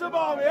 Witham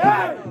Army,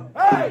 hey!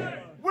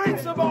 Hey!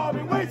 Witham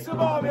Army, Witham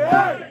Army,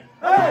 hey!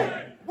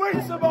 Hey!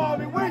 Witham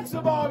Army,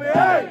 Witham Army,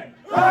 hey!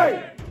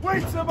 Hey!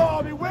 Witham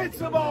Army,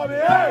 Witham Army,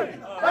 hey!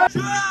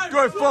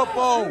 Good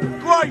football!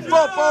 Great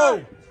football!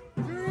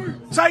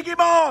 Take him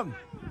on!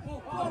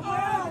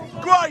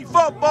 Great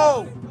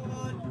football!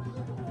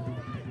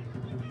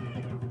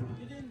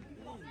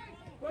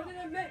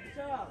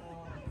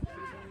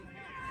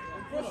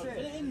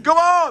 Go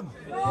on!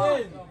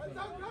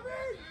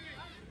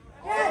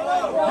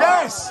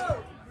 Yes!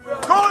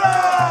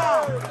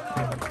 Corner!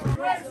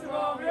 Witham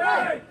Army,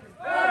 hey!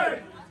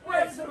 Hey!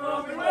 Witham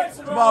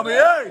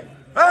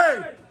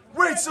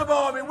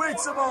Army,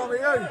 Witham Army,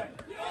 hey!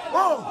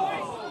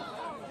 Oh!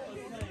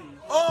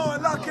 Oh,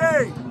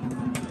 lucky!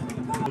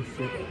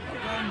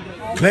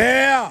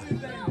 Clear!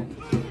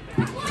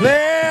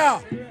 Clear!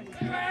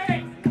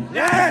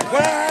 Yes!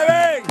 We're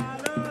having!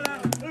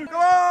 Go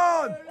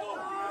on!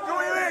 Go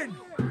in!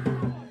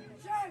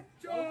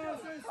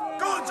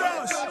 Go on,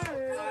 Josh!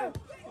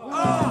 Oh!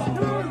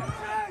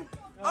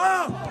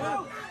 Oh!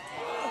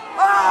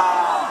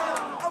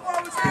 Oh! I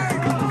was in!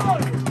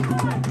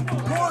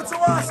 Forward to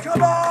us,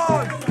 come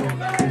on!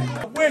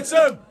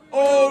 Witham!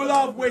 Oh,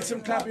 love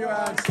Witham, clap your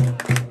hands.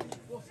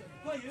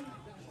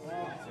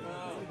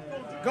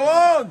 Go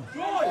on!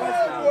 Go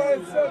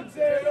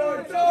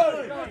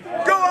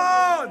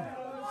on!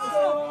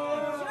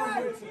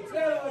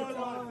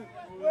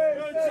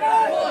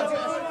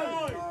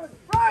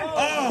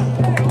 Oh!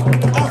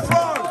 Off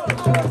front!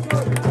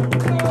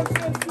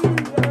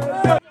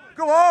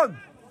 Go on!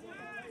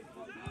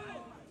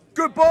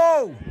 Good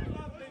ball!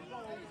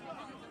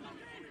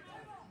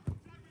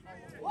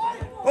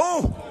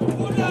 Oh!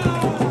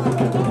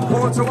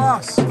 Forward to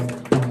us!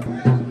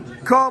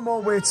 Come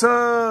on,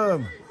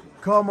 Witham!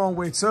 Come on,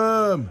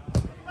 Witham!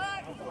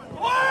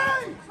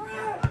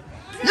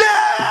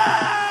 Yes!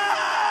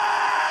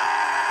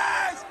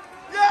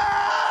 Yes!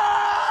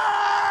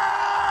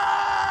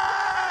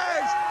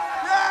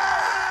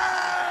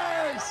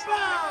 Yes!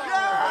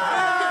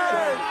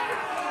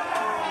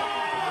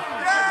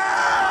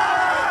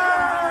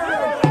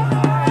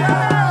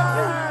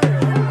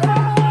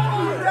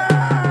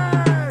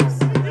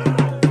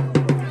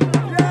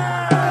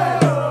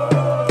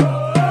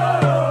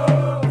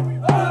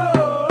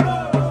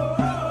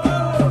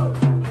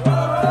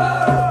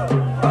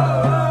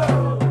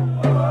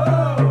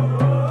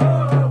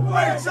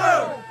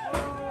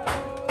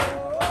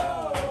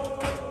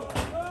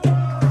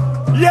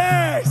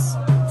 Yes!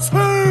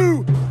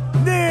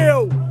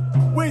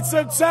 2-0!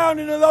 Witham Town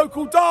in the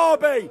local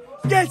derby!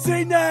 Get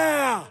in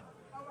there!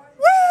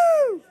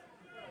 Woo!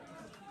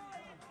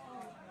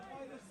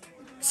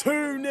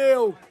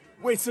 2-0!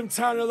 Witham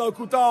Town in the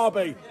local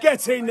derby!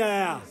 Get in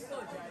there!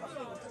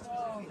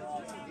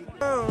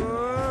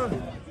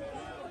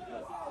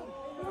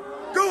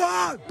 Go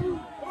on!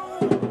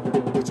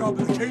 Good job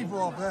with the keeper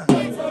off there.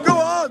 Go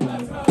on!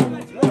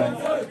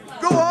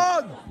 Go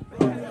on!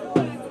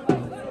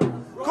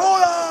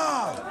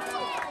 Corner!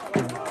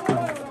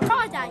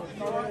 Friday.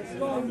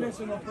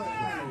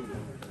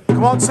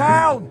 Come on,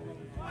 Town!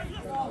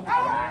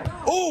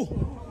 Oh!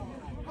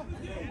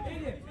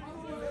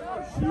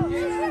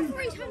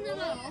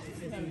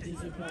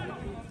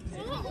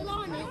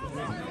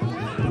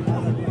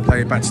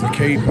 Play it back to the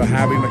keeper,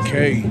 Harry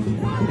McKee.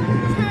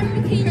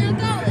 Harry McKee now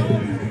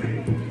goal.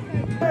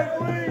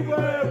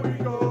 Everywhere we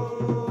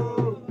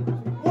go,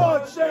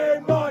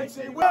 watching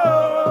mighty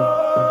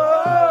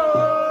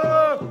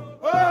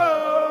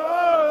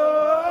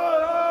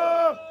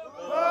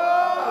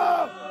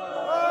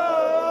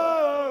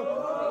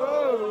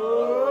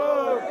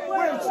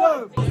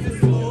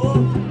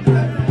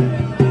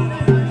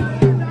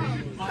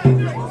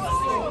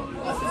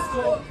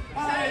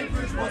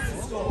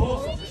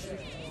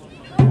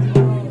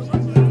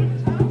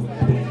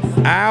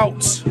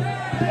Out.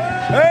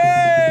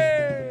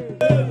 Hey!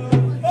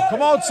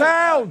 Come on,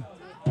 Town.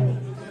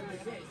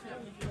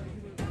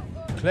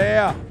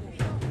 Clear.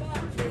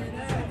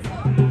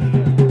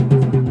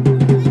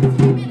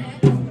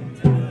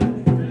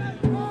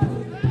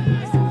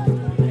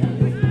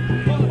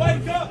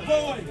 Wake up,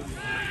 boys.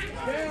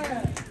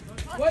 Yeah.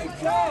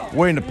 Wake up.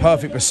 We're in the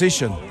perfect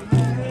position.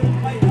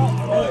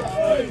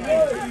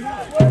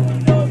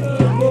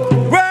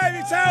 Where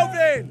is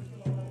Alvin?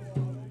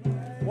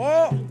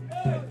 What?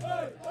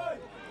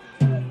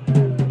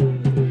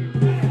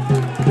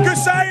 Good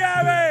save,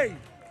 Harry!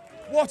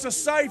 What a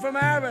save from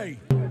Harry!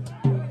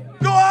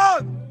 Go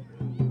on!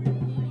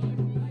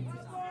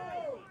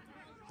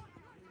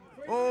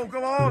 Oh,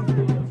 come on!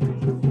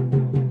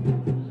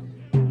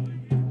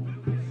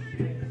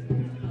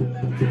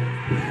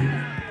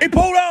 He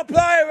pulled out a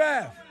player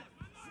there!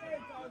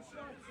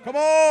 Come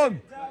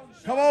on!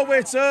 Come on,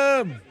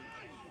 Witham!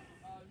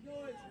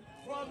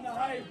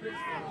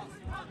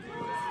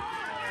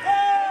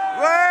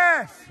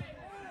 Ref!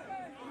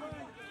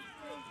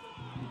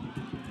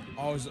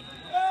 Oh,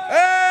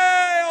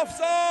 hey,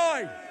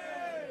 offside!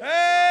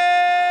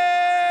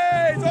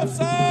 Hey, it's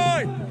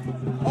offside!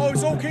 Oh,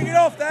 it's all kicking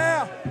off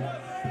there.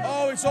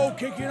 Oh, it's all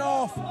kicking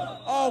off.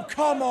 Oh,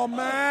 come on,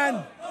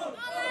 man.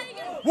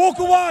 Walk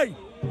away!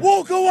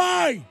 Walk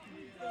away!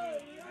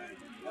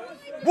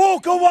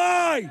 Walk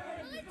away!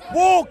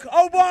 Walk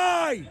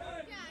away!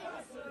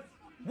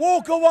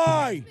 Walk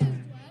away!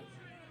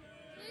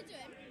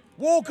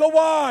 Walk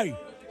away!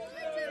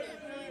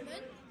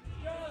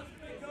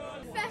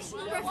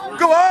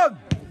 Go on!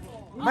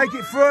 Make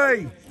it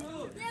free!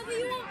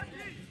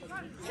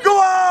 Go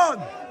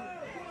on!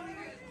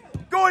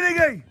 Go on,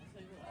 Iggy!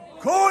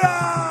 Corner!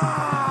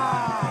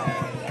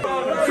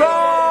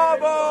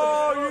 Come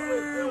on,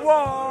 you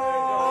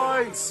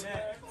whites!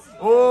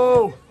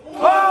 Oh!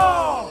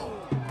 Oh!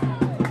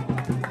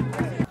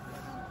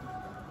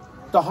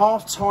 The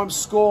half-time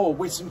score,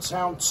 Witham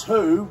Town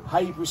 2,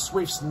 Heybridge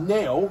Swifts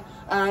 0.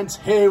 And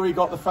here we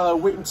got the fellow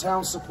Witham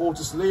Town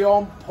supporters,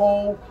 Leon,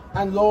 Paul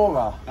and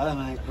Laura. Hello,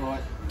 mate.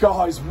 Right.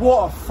 Guys,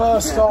 what a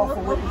first half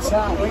for Witham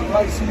Town. We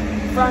played some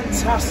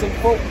fantastic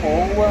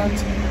football and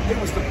it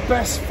was the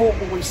best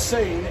football we've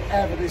seen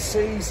ever this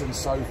season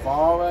so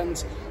far,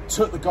 and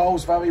took the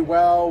goals very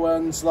well,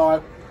 and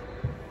like,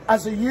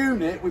 as a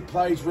unit we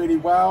played really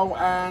well,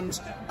 and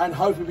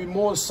hope it'll be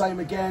more the same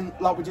again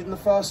like we did in the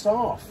first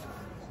half.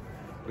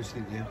 What do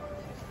you think, Liam?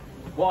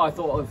 What I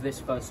thought of this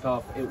first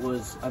half, it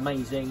was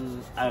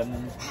amazing.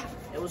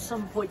 There was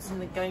some points in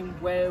the game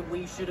where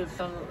we should have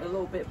done a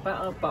little bit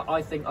better, but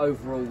I think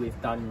overall we've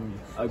done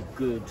a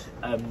good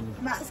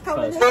first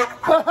half.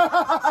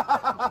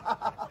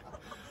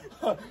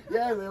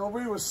 Yeah,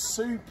 we were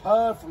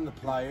superb from the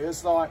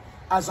players. Like,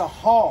 as a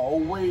whole,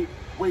 we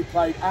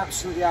played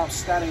absolutely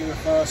outstanding in the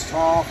first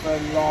half,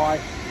 and like,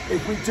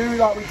 if we do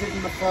like we did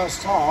in the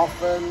first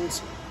half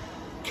and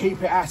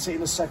keep it at it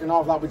in the second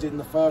half like we did in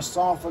the first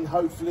half, and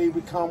hopefully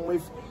we come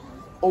with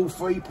all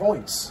 3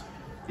 points.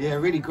 Yeah,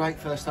 really great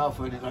first half,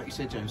 wasn't it? Like you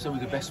said, James, some of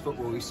the best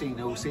football we've seen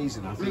all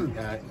season, I think.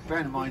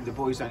 Bearing in mind the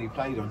boys only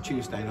played on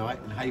Tuesday night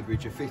and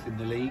Heybridge are 5th in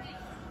the league,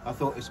 I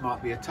thought this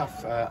might be a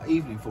tough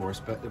evening for us,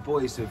 but the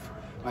boys have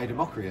made a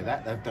mockery of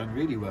that. They've done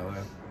really well.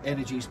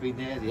 Energy's been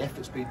there, the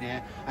effort's been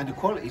there, and the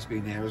quality's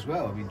been there as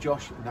well. I mean,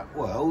 Josh,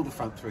 well, all the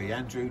front three,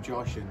 Andrew,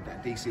 Josh and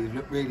DC,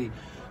 looked really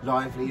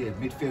lively. The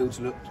midfield's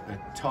looked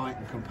tight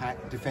and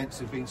compact. Defence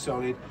has been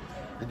solid,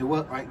 and the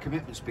work rate and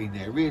commitment's been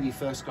there. Really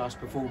first-class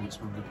performance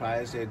from the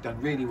players. They've done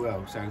really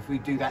well. So if we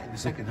do that in the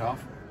second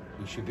half,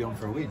 we should be on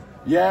for a win.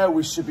 Yeah,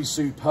 we should be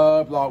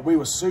superb. Like, we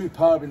were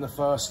superb in the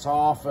first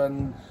half,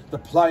 and the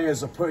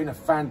players are putting a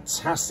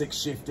fantastic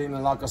shift in.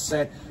 And like I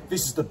said,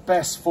 this is the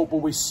best football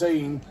we've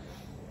seen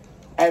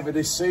ever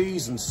this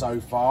season so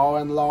far.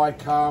 And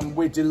like,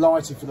 we're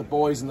delighted for the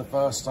boys in the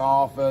first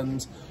half,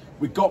 and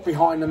we got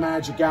behind the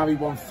manager Gary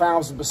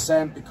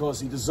 1000% because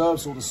he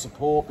deserves all the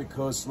support,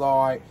 because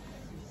like,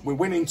 we're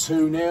winning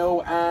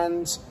 2-0,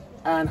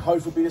 and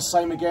hopefully be the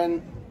same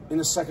again in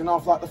the second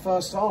half like the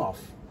first half.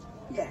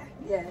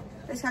 Yeah.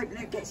 Let's hope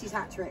Luke gets his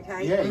hat-trick,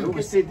 hey? Yeah, he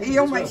almost did. He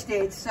almost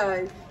did,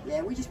 so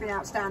yeah, we've just been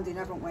outstanding,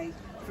 haven't we?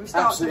 From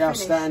start Absolutely to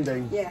finish.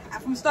 outstanding. Yeah,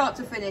 from start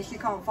to finish, you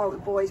can't fault the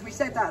boys. We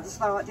said that at the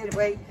start, didn't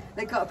we?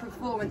 They got a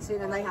performance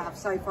in, and they have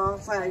so far,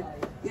 so,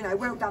 you know,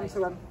 well done to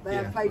them. They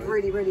have played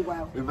really, really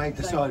well. We made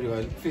the side who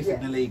are 5th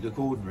in the league look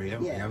ordinary,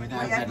 haven't we? I mean,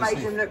 we have made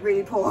them look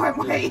really poor,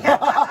 haven't we?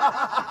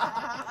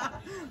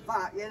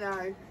 But, you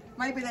know,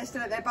 maybe they're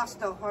still at their bus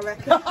stop, I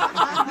reckon.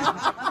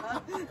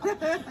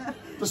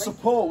 The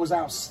support was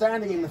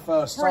outstanding in the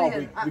first half.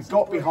 We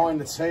got behind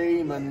the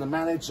team and the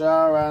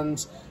manager,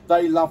 and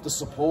they loved the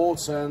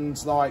support,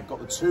 and like, got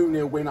the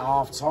 2-0 win at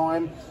half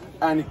time,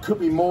 and it could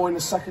be more in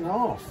the second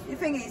half. The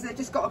thing is, they've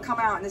just got to come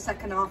out in the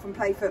second half and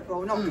play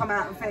football, not come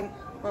out and think,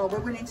 well, we're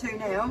winning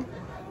 2-0.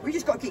 We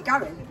just got to keep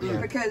going,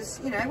 because,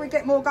 you know, we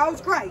get more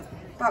goals, great.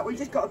 but we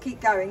just got to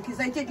keep going because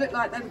they did look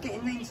like they were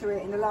getting into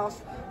it in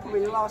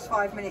probably the last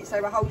 5 minutes.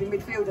 They were holding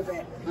midfield a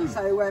bit.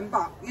 So,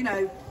 but you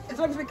know, as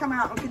long as we come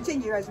out and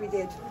continue as we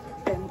did,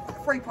 then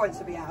 3 points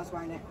will be ours,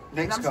 won't it?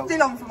 Next and I'm goal.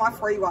 still on for my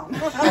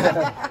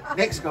 3-1.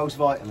 Next goal's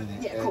vital, isn't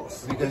it? Yeah, of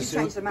course. Because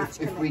change the match,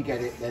 if we get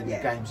it, then the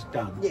game's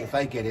done. Yeah. If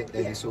they get it,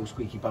 then it's all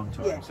squeaky bum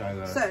time. Yeah,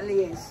 So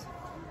certainly is.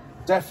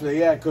 Definitely,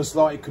 yeah, because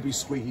like it could be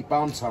squeaky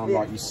bum time,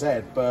 like you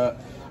said, but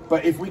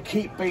if we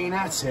keep being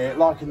at it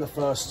like in the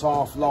first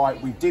half,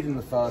 like we did in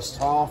the first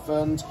half,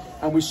 and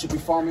we should be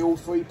fine with all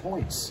 3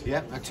 points.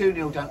 yeah, a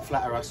 2-0 don't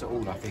flatter us at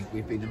all. I think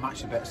we've been a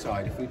much better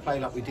side. If we play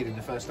like we did in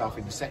the first half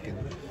in the second,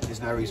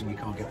 there's no reason we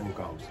can't get more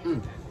goals.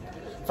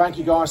 Thank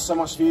you guys so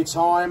much for your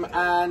time,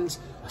 and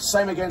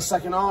same again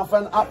second half,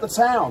 and up the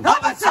town.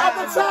 Up the town!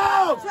 Up the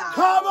town!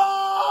 Come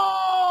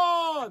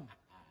on!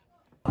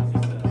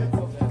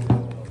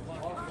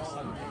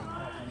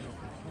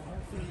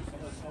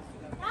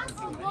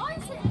 Why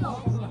is it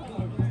long?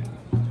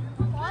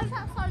 Why is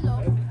that so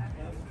long?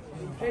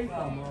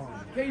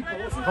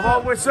 Come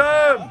on,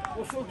 Witham!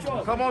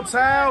 Come on,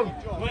 town!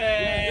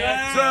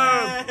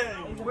 Witham!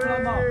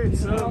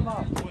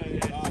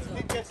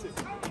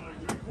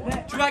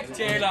 Drag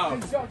Taylor.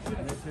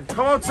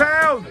 Come on,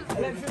 town!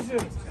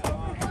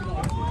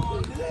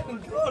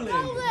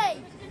 Goalie!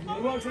 He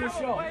wants in the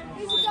shot.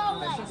 Who's the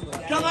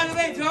goalie? Come on,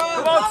 Victor!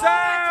 Come on,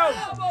 town!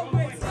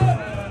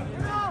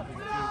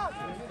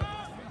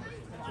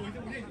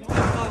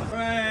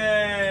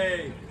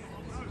 Hooray!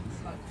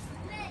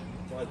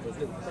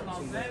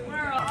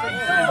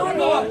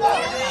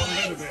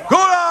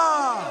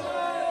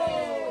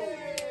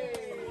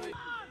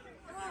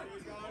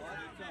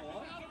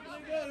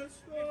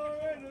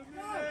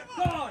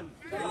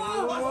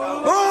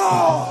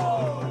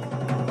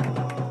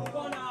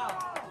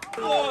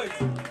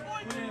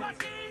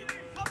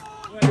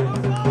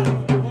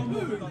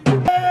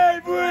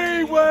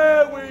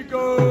 Everywhere we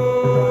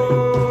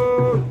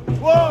go,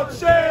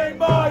 watching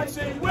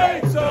mighty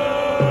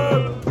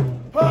Witham,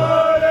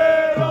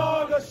 putting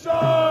on the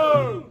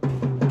show.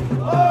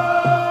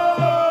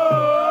 Oh,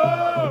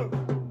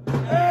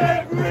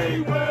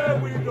 everywhere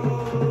we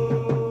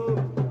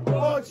go,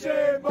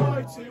 watching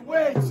mighty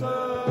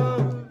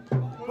Witham,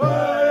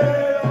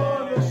 putting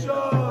on the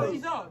show.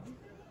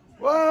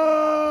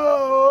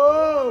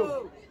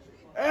 Whoa,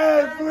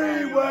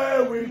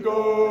 everywhere we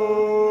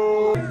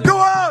go. Go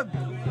on!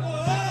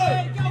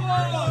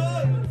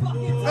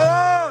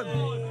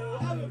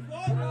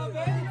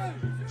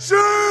 Shoot!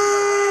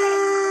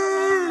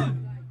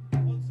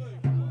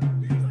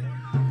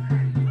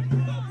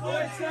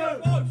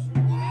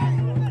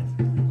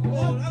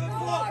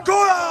 Go on!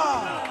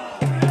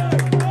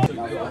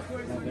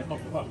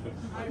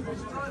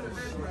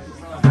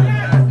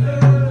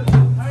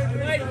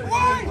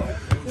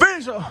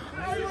 Finish it!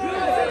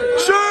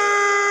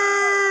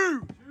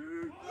 Shoot!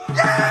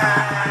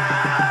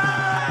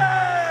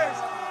 Yes!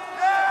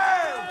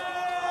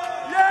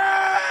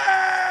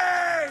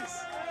 Yes!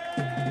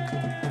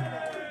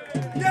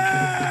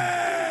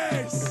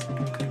 Yes!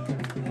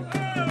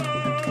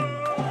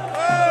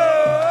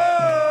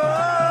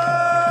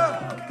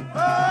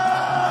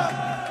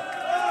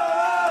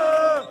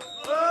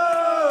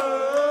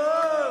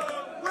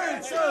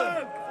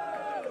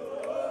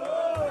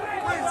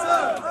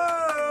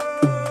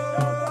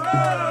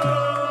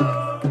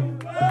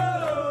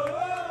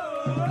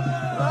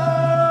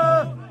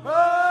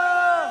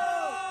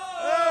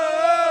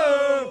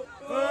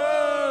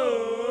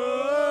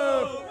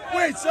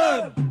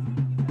 Witham!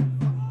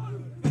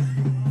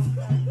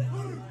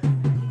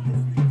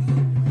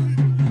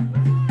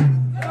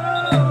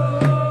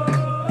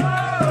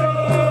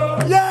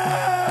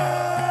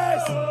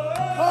 Yes!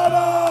 Come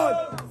on!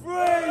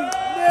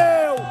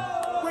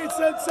 3-0!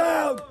 Witham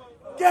Town!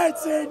 Get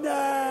in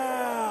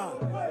there!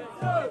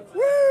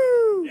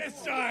 Woo!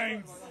 Yes,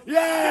 James!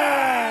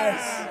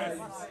 Yes!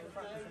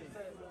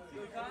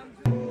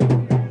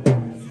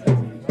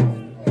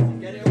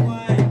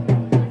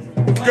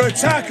 Good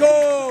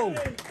tackle!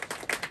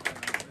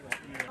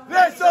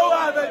 Let's all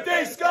have a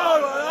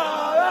disco!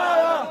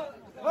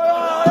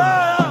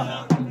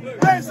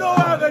 Let's all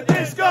have a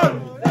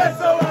disco!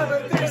 Let's all have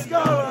a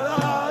disco!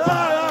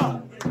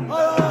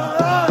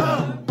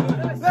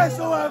 Let's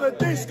all have a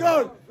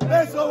disco!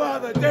 Let's all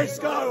have a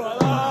disco!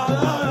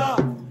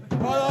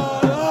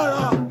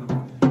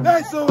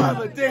 Let's all have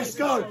a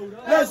disco!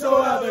 Let's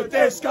all have a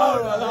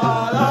disco!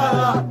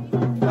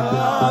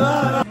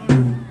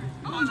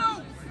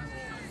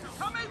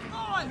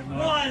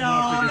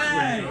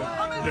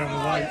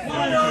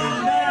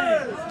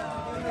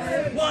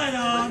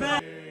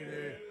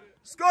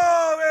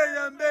 Score,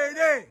 William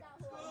Beatty!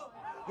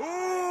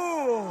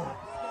 Ooh!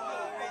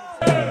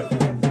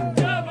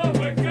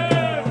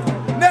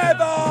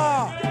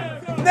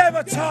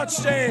 Never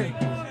touched it!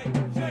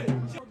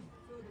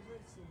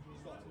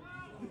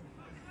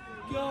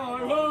 Go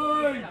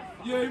home!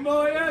 You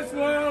might as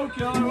well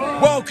go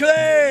home! Well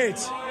cleared!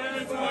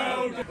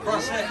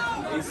 Cross it!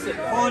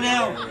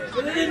 4-0!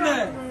 Get it in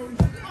there!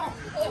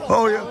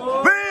 Oh yeah!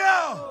 Beer!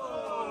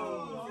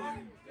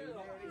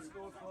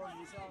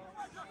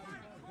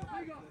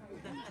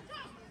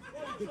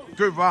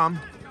 Good run.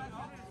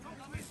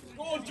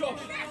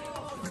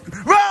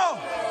 Roll!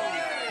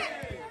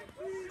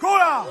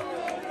 Corner!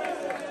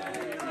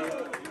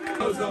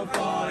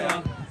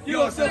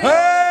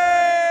 Hey!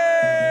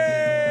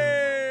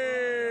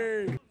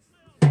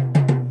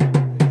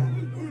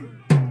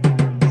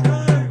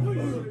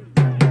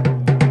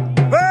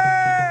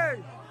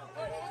 Hey!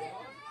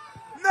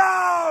 No!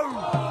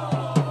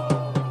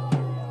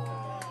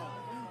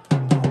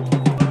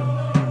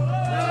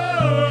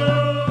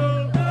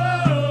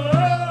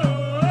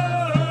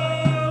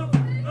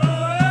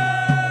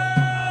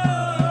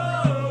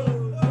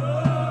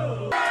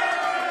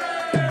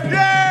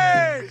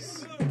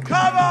 Yes!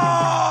 Come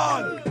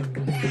on!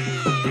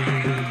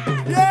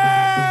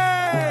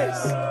 Yes!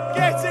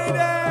 Get in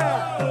there!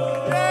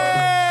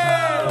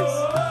 Yes!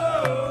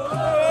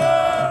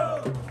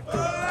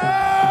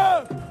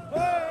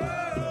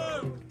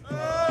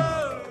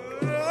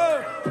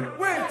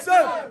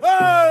 Witham! Witham!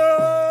 Yes!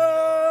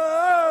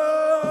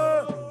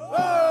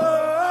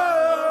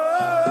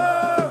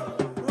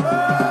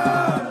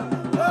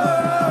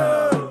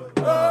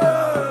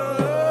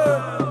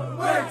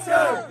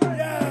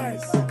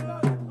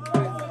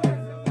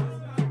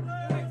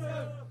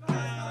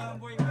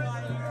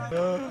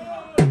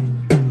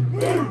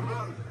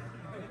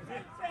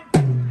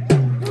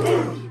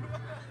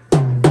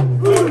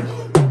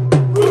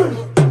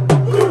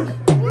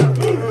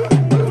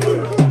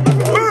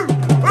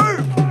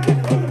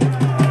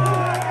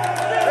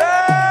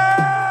 Yes!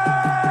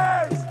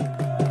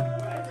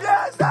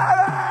 Yes,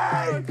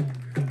 Harry!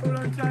 Hold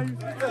on, James.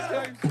 Yes,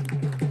 James.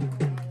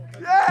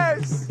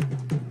 Yes!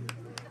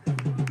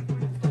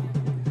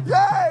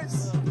 Yes!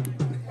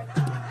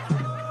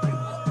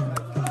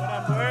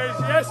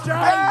 Yes, James!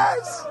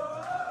 Yes!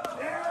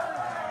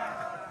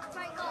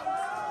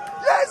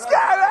 Yes,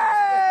 Gary!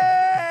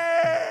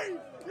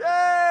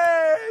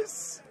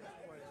 Yes!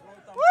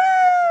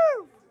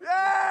 Woo!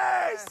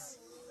 Yes!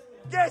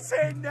 Get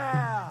in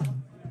there!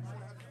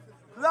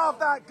 Love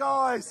that,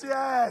 guys.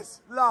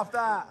 Yes. Love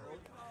that.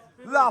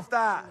 Love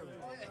that.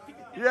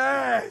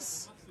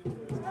 Yes.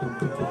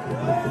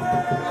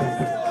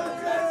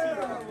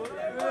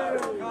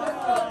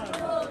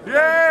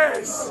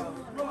 Yes.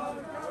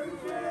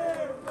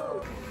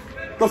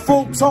 The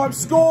full-time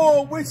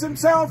score, Witham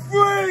Town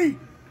 3,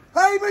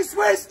 Heybridge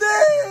Swifts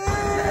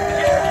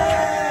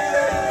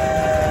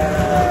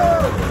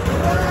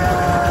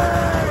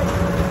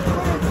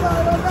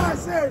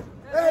massive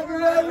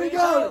everywhere we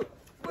go.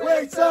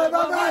 Witham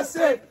are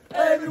massive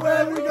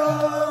everywhere we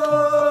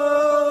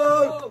go.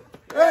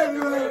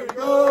 Everywhere we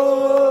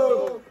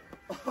go.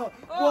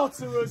 What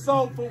a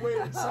result for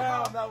Witham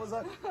Town. That was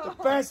the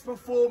best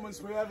performance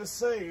we've ever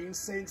seen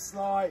since,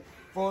 like,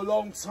 for a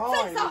long time.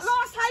 Since that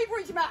last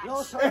Heybridge match.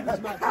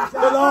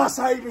 The last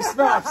Heybridge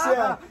match,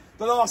 yeah.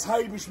 The last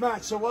Heybridge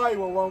match away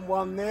were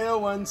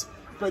 1-0,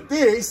 but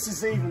this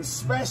is even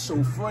special,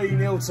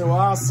 3-0 to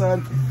us,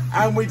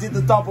 and we did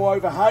the double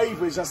over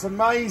Heybridge. That's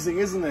amazing,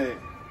 isn't it?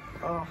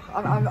 Oh,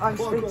 I'm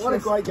speechless. What a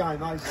great game,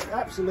 mate.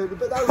 Absolutely.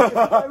 But they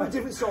were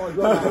different sides,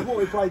 weren't they? What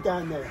we played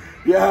down there.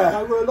 Yeah.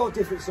 They were a lot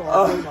different sides,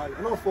 weren't they?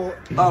 And I thought...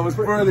 That was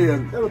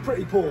brilliant. They were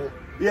pretty poor.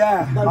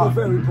 Yeah. They were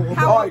very poor.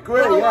 I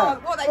agree, yeah.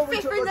 What, they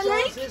fifth in the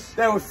league?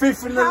 They were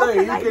fifth in the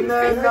league, and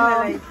then...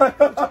 We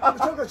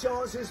took our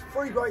chances,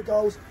 3 great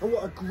goals, and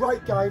what a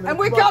great game. And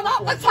we're going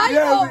up the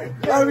table!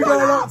 Yeah, we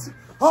going up.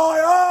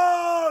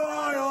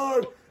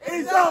 Hi-ho!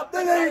 It's up the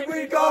league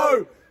we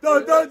go!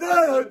 Hi-ho!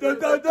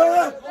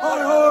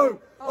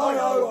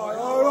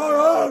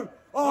 Hi-ho!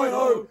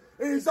 Hi-ho!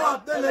 It's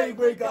up the league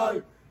we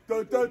go!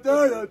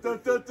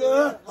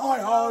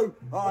 Hi-ho!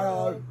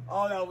 Hi-ho!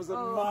 Oh, that was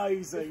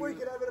amazing. If we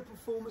could have a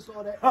performance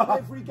like that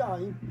every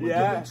game, we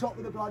could be top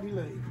of the bloody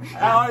league.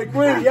 I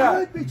agree, yeah.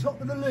 We'd be top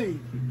of the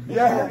league.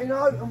 Yeah. You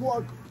know, and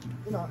what,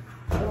 you know,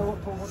 I don't know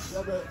what Paul wants to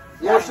have.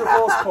 What's your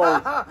thoughts,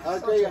 Paul? I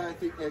agree. I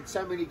think there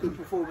so many good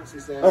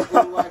performances there all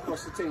the way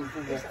across the team.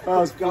 From the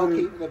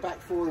goalkeeper, the back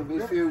four, the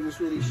midfield was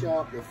really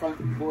sharp. The front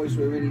boys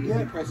were really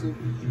impressive.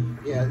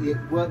 Yeah, the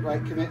work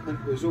rate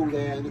commitment was all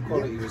there, and the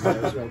quality was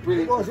there as well.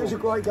 Brilliant. It was a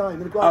great game.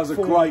 And a great that was a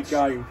great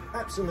game.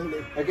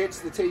 Absolutely.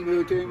 Against the team who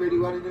were doing really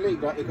well in the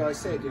league, like the guy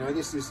said. You know,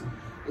 this is.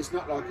 It's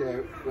not like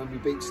when we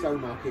beat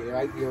Stonemarket here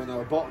 8-0 and they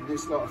were bottom.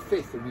 This like a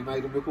fifth, and we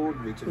made them look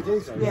ordinary tonight. It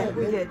is. So, yeah,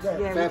 we did.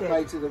 Yeah, fair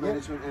play to the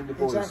management and the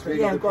boys. Exactly.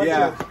 Really Great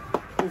job.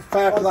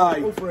 Fair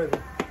play. All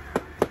forever.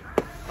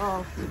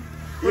 Oh.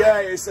 Yeah,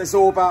 it's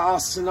all about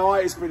us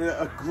tonight. It's been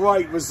a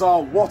great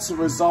result. What a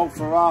result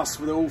for us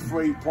with all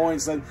 3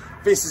 points. And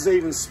this is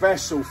even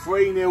special.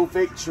 3-0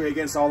 victory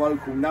against our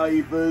local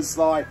neighbours.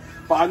 But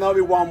I know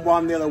we won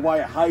 1-0 away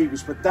at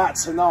Heybridge, but that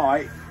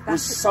tonight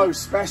was so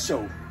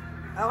special.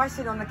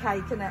 Icing on the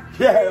cake, isn't it?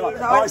 Yeah,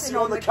 icing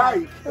on the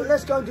cake. Well,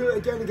 let's go and do it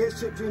again against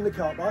Tiptree in the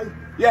cup, eh?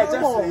 Yeah,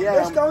 definitely, yeah.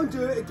 Let's go and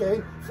do it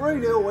again.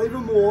 3-0 or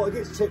even more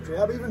against Tiptree.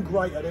 That'll be even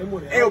greater then,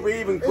 wouldn't it? It'll be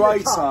even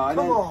greater. Come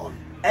on.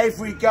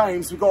 Every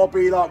game's we've got to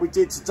be like we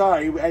did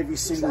today, every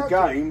single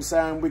games,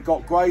 and we've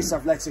got Grace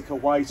Athletic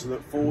away to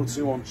look forward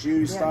to on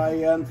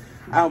Tuesday.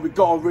 And we've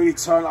got to really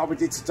turn up. We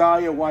did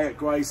today away at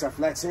Grays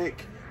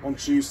Athletic on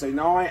Tuesday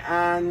night,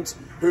 and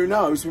who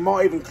knows, we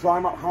might even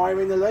climb up higher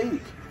in the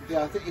league.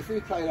 Yeah, I think if we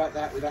play like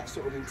that with that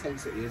sort of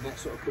intensity and that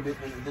sort of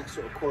commitment and that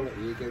sort of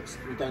quality against,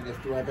 we don't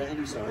have to worry about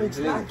any side.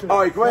 Exactly.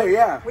 I agree,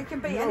 yeah. We can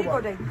beat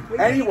anybody. We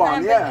Anyone, really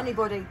can yeah. beat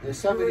anybody. There's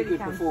so many really good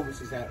can.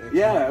 performances out there.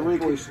 Yeah, and we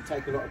the boys can- should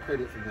take a lot of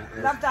credit from that.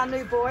 Loved our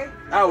new boy.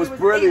 That was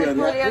brilliant.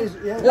 He was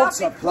brilliant. Yeah. What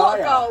Lovely. a player. What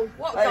a goal.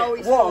 What a goal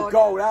he What scored. a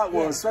goal that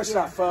was, Yeah, especially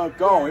yeah. that third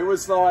goal. It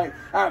was like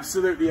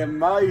absolutely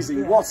amazing.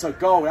 Yeah. What a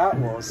goal that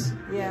was.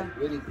 Yeah.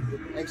 Really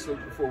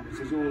excellent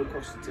performances all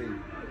across the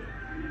team.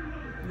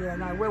 Yeah,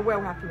 no, we're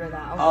well happy with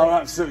that. Oh,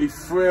 absolutely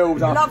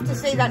thrilled. Love to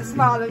see that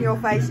smile on your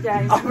face,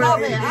 James. I mean,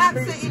 Love it.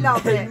 Absolutely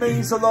love it. It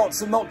means a lot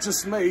to not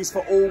just me, it's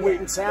for all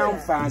Witham Town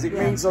fans. It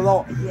Yeah. means a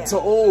lot Yeah. to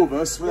all of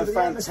us with a The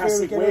atmosphere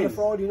fantastic again on a win.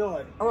 Friday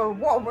night. Oh,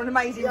 what an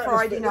amazing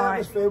Friday The night.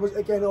 atmosphere was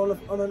again on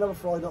another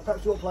Friday night.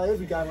 Perhaps we'll play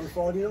every game on a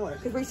Friday night.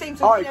 Because we seem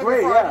to I win agree,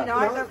 every Friday yeah.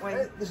 night, don't we?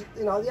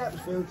 The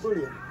atmosphere was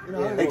brilliant.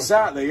 Yeah.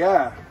 Exactly,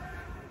 yeah.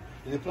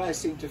 And the players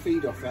seem to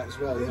feed off that as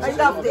well. They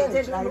loved it,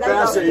 didn't they? They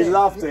absolutely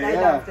loved it, They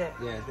yeah. loved it.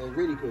 Yeah, they're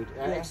really good.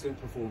 Yeah.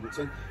 Excellent performance.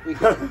 And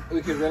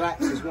we could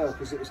relax as well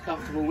because it was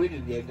comfortable win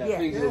in the end. That Yeah.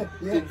 thing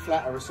didn't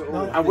flatter us at all.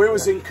 And we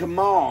was in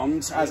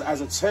command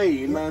as a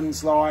team,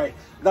 and like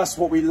that's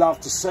what we love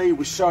to see.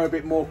 We show a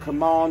bit more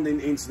command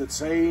into the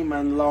team,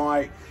 and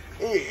like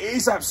it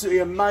is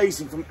absolutely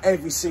amazing from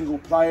every single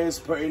players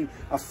putting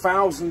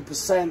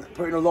 1,000%,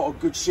 putting a lot of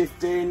good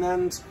shift in,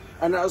 and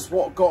that's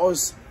what got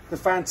us the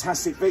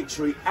fantastic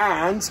victory.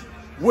 And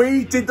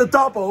we did the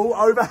double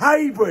over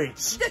Heybridge.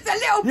 Just a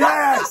little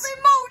Yes,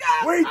 nothing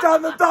more we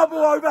done the double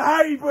over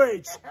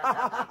Heybridge.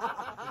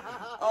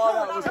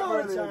 Oh, that was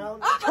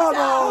brilliant. Come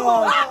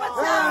on!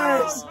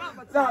 Yes!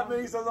 That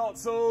means a lot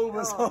to all of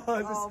us.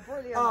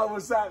 brilliant. Oh, it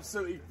was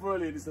absolutely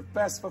brilliant. It's the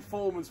best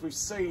performance we've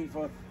seen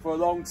for a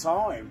long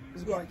time. It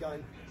was a great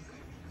game.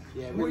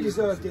 Yeah, We really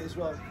deserved it as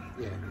well.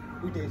 Yeah.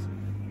 We did.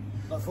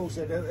 Like Paul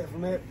said,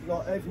 from like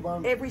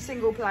everyone. Every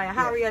single player.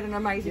 Harry had an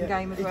amazing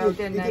game as he well, did,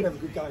 didn't he he? did have a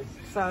good game.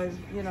 So,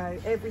 you know,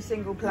 every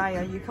single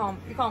player, you can't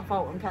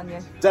fault them, can you?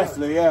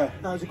 Definitely, yeah.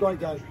 No, it was a great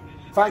game.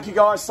 Thank you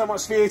guys so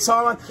much for your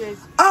time. Cheers.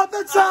 Up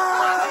the town!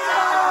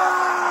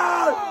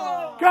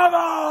 Come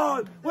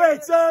on!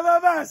 Witham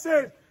are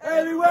massive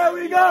everywhere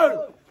we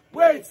go!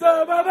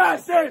 Witham are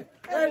massive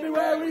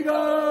everywhere we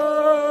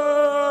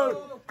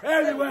go!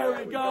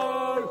 Everywhere we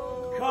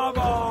go! Come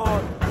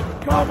on!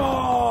 Come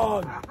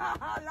on!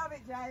 I love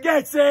it, James.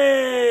 Get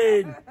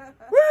in!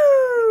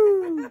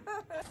 Woo!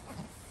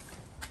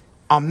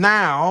 I'm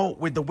now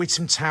with the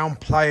Witham Town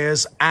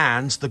players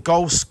and the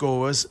goal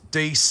scorers,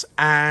 Dees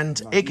and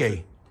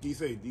Iggy.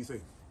 DC.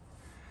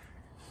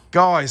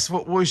 Guys,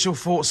 what was your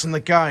thoughts on the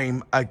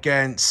game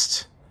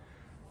against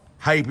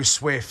Heybridge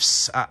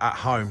Swifts at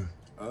home?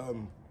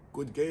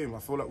 Good game. I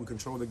feel like we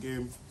controlled the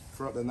game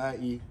throughout the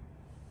 90.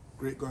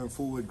 Great going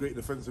forward, great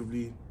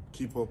defensively.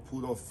 Keeper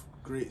pulled off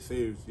great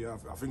saves. Yeah,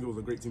 I think it was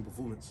a great team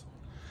performance.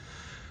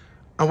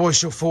 And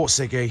what's your thoughts,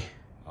 Iggy?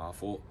 I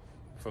thought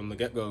from the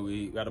get-go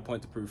we had a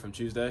point to prove from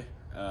Tuesday,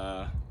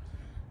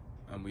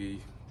 and we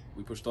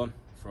pushed on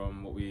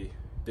from what we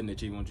didn't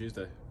achieve on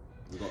Tuesday.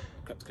 We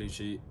kept a clean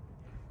sheet,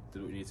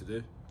 did what we needed to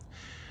do.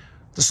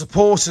 The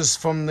supporters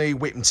from the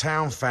Witham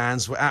Town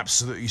fans were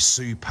absolutely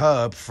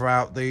superb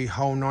throughout the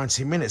whole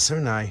 90 minutes,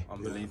 haven't they?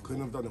 Unbelievable. Yeah,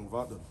 couldn't have done it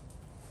without them.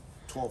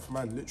 12th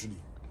man, literally.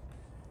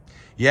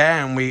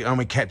 Yeah, and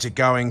we kept it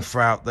going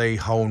throughout the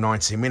whole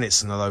 90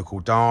 minutes in the local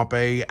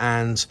derby,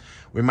 and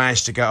we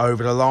managed to get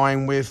over the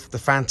line with the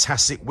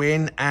fantastic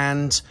win,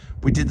 and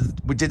we did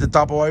the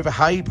double over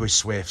Heybridge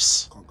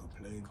Swifts.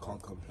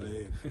 Can't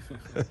complain.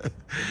 Good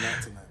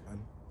night tonight, man.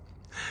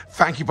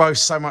 Thank you both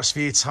so much for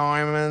your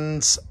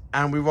time,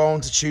 and we roll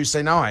on to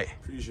Tuesday night.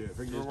 Appreciate it.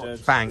 Thank you very much.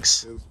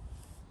 Thanks. Cheers.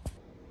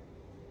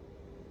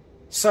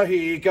 So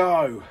here you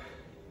go.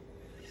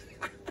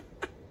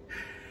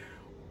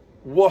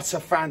 What a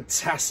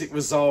fantastic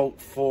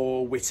result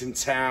for Witham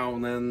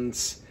Town,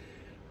 and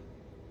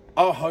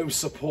our home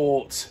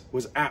support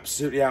was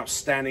absolutely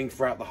outstanding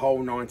throughout the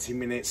whole 90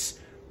 minutes.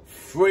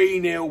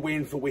 3-0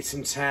 win for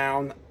Witham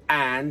Town,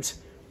 and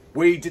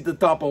we did the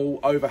double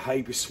over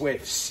Heybridge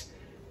Swifts.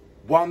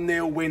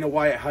 1-0 win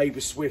away at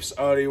Heybridge Swifts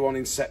earlier on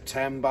in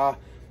September,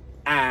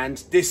 and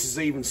this is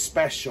even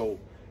special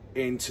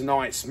in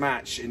tonight's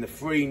match in the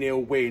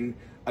 3-0 win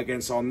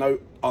against our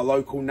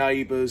local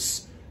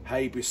neighbours,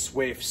 Heybridge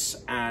Swifts,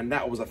 and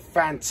that was a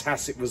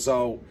fantastic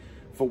result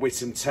for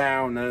Witham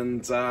Town,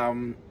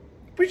 and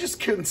we just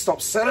couldn't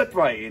stop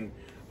celebrating.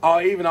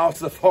 Even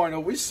after the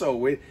final whistle,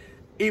 we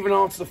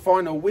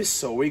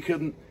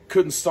couldn't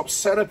stop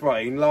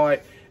celebrating.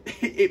 Like,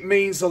 it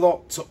means a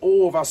lot to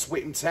all of us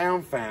Witham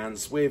Town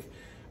fans with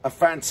a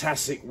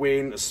fantastic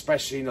win,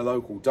 especially in the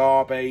local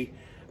derby,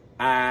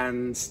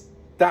 and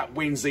that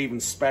win's even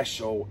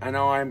special, and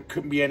I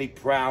couldn't be any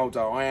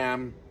prouder. I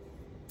am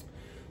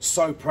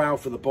so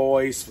proud for the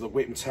boys, for the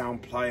Witham Town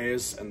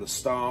players and the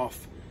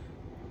staff,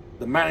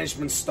 the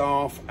management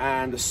staff,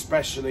 and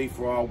especially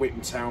for our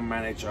Witham Town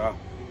manager,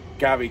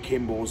 Gary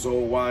Kimball, as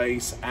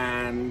always.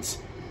 And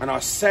And I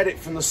said it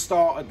from the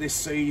start of this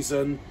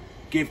season,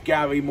 give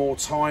Gary more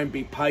time,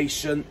 be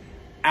patient.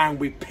 And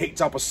we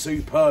picked up a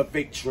superb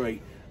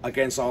victory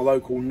against our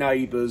local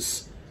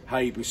neighbours,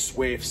 Heybridge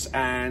Swifts.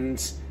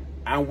 And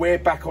we're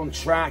back on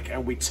track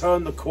and we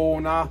turned the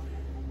corner.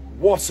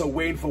 What a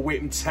win for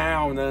Witham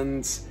Town.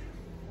 And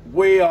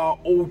we are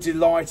all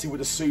delighted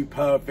with a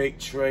superb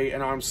victory.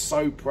 And I'm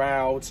so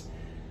proud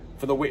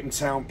for the Witham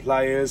Town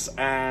players.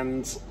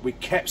 And we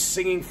kept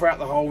singing throughout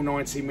the whole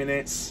 90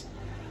 minutes.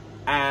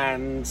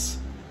 And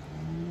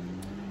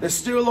there's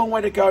still a long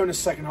way to go in the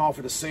second half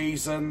of the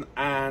season.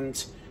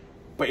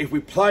 But if we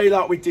play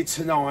like we did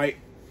tonight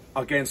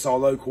against our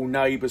local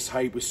neighbours,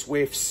 Heybridge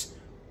Swifts,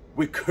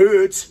 we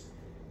could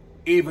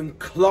even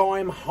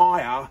climb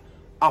higher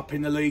up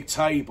in the league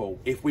table.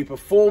 If we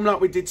perform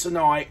like we did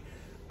tonight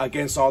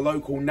against our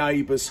local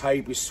neighbours,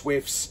 Heybridge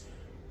Swifts,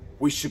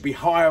 we should be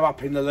higher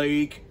up in the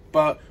league.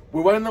 But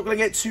we're not going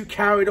to get too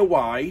carried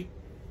away,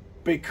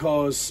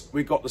 because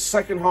we've got the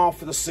second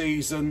half of the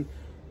season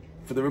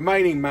for the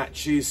remaining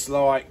matches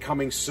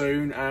coming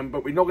soon.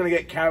 But we're not going to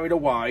get carried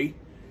away,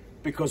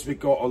 because we've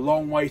got a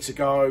long way to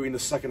go in the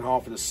second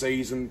half of the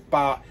season.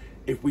 But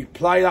if we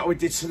play like we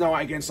did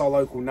tonight against our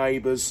local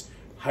neighbours,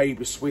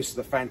 Heybridge Swifts,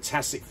 with a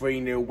fantastic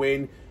 3-0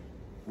 win,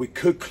 we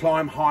could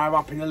climb higher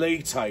up in the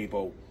league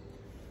table.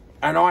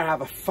 And I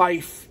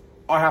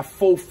have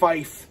full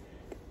faith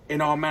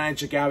in our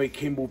manager Gary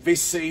Kimball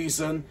this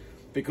season,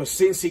 because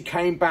since he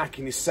came back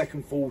in his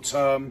second full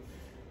term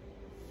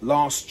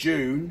last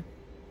June,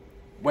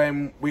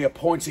 when we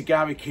appointed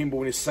Gary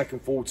Kimball in his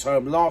second full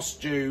term last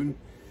June,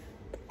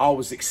 I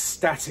was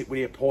ecstatic with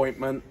the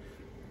appointment.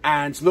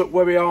 And look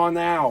where we are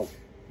now.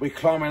 We're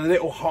climbing a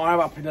little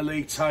higher up in the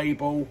league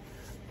table.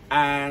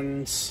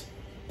 But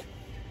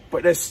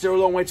there's still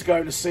a long way to go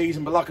in the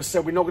season. But like I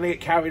said, we're not going to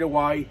get carried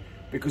away,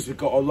 because we've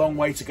got a long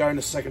way to go in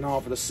the second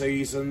half of the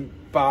season.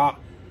 But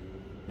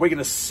we're going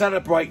to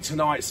celebrate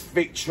tonight's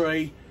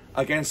victory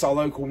against our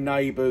local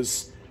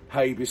neighbours,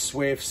 Heybridge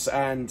Swifts.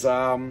 And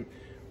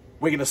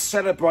we're going to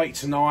celebrate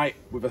tonight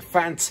with a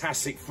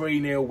fantastic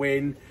 3-0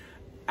 win.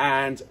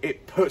 And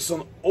it puts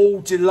on all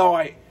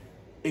delight.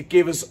 It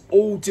gives us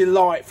all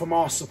delight from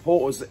our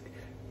supporters,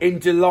 in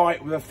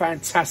delight with a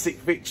fantastic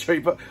victory.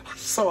 But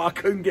so I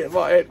couldn't get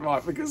my head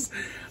right, because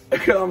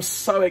I'm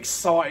so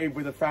excited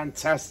with a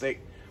fantastic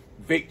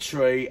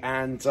victory.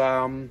 And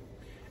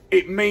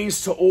it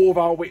means to all of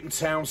our Witham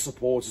Town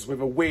supporters,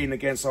 with a win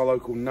against our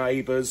local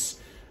neighbours,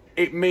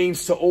 it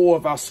means to all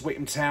of us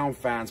Witham Town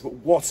fans. But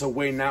what a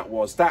win that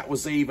was. That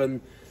was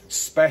even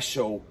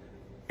special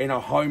in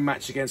our home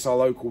match against our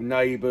local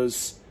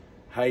neighbours,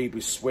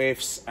 Heybridge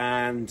Swifts.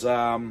 And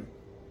I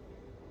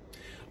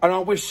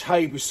wish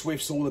Heybridge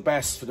Swifts all the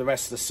best for the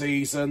rest of the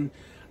season.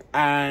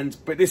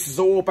 But this is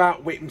all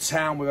about Witham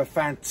Town with a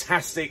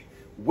fantastic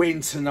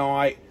win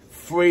tonight,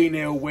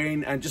 3-0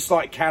 win. And just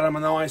like Callum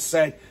and I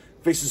said,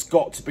 this has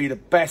got to be the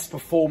best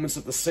performance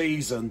of the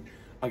season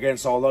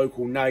against our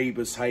local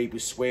neighbours,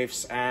 Heybridge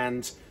Swifts.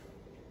 And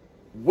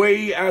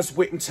we as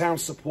Witham Town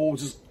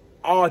supporters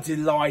are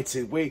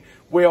delighted. We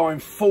are in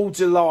full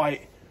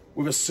delight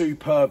with a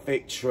superb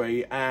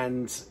victory,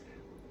 and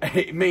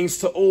it means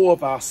to all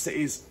of us,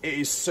 it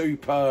is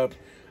superb,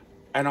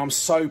 and I'm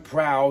so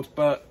proud.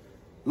 But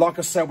like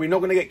I said, we're not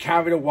going to get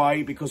carried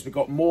away, because we've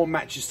got more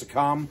matches to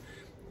come,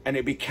 and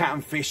it'll be cat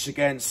and fish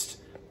against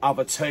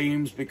other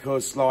teams,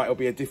 because it'll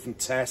be a different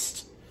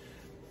test.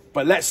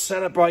 But let's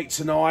celebrate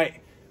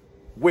tonight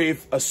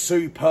with a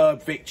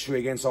superb victory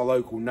against our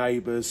local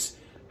neighbours,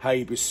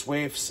 Heybridge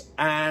Swifts.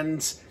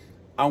 And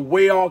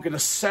we are going to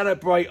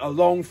celebrate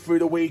along through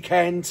the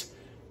weekend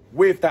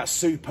with that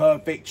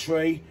superb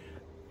victory,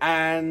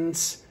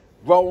 and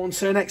roll on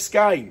to the next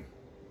game.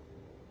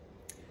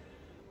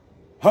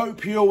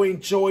 Hope you all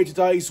enjoyed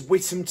today's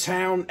Witham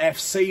Town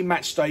FC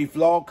matchday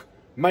vlog.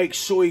 Make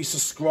sure you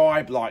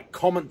subscribe, like,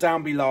 comment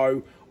down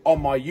below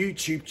on my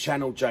YouTube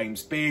channel,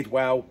 James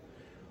Beardwell.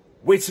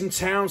 Witham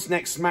Town's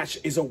next match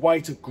is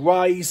away to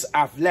Grays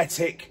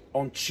Athletic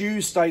on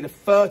Tuesday the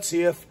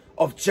 30th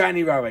of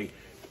January.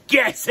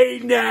 Get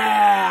in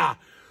there!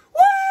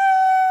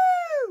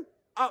 Woo!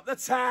 Up the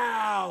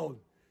town!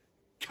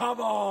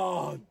 Come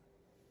on!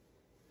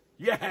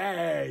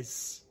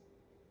 Yes!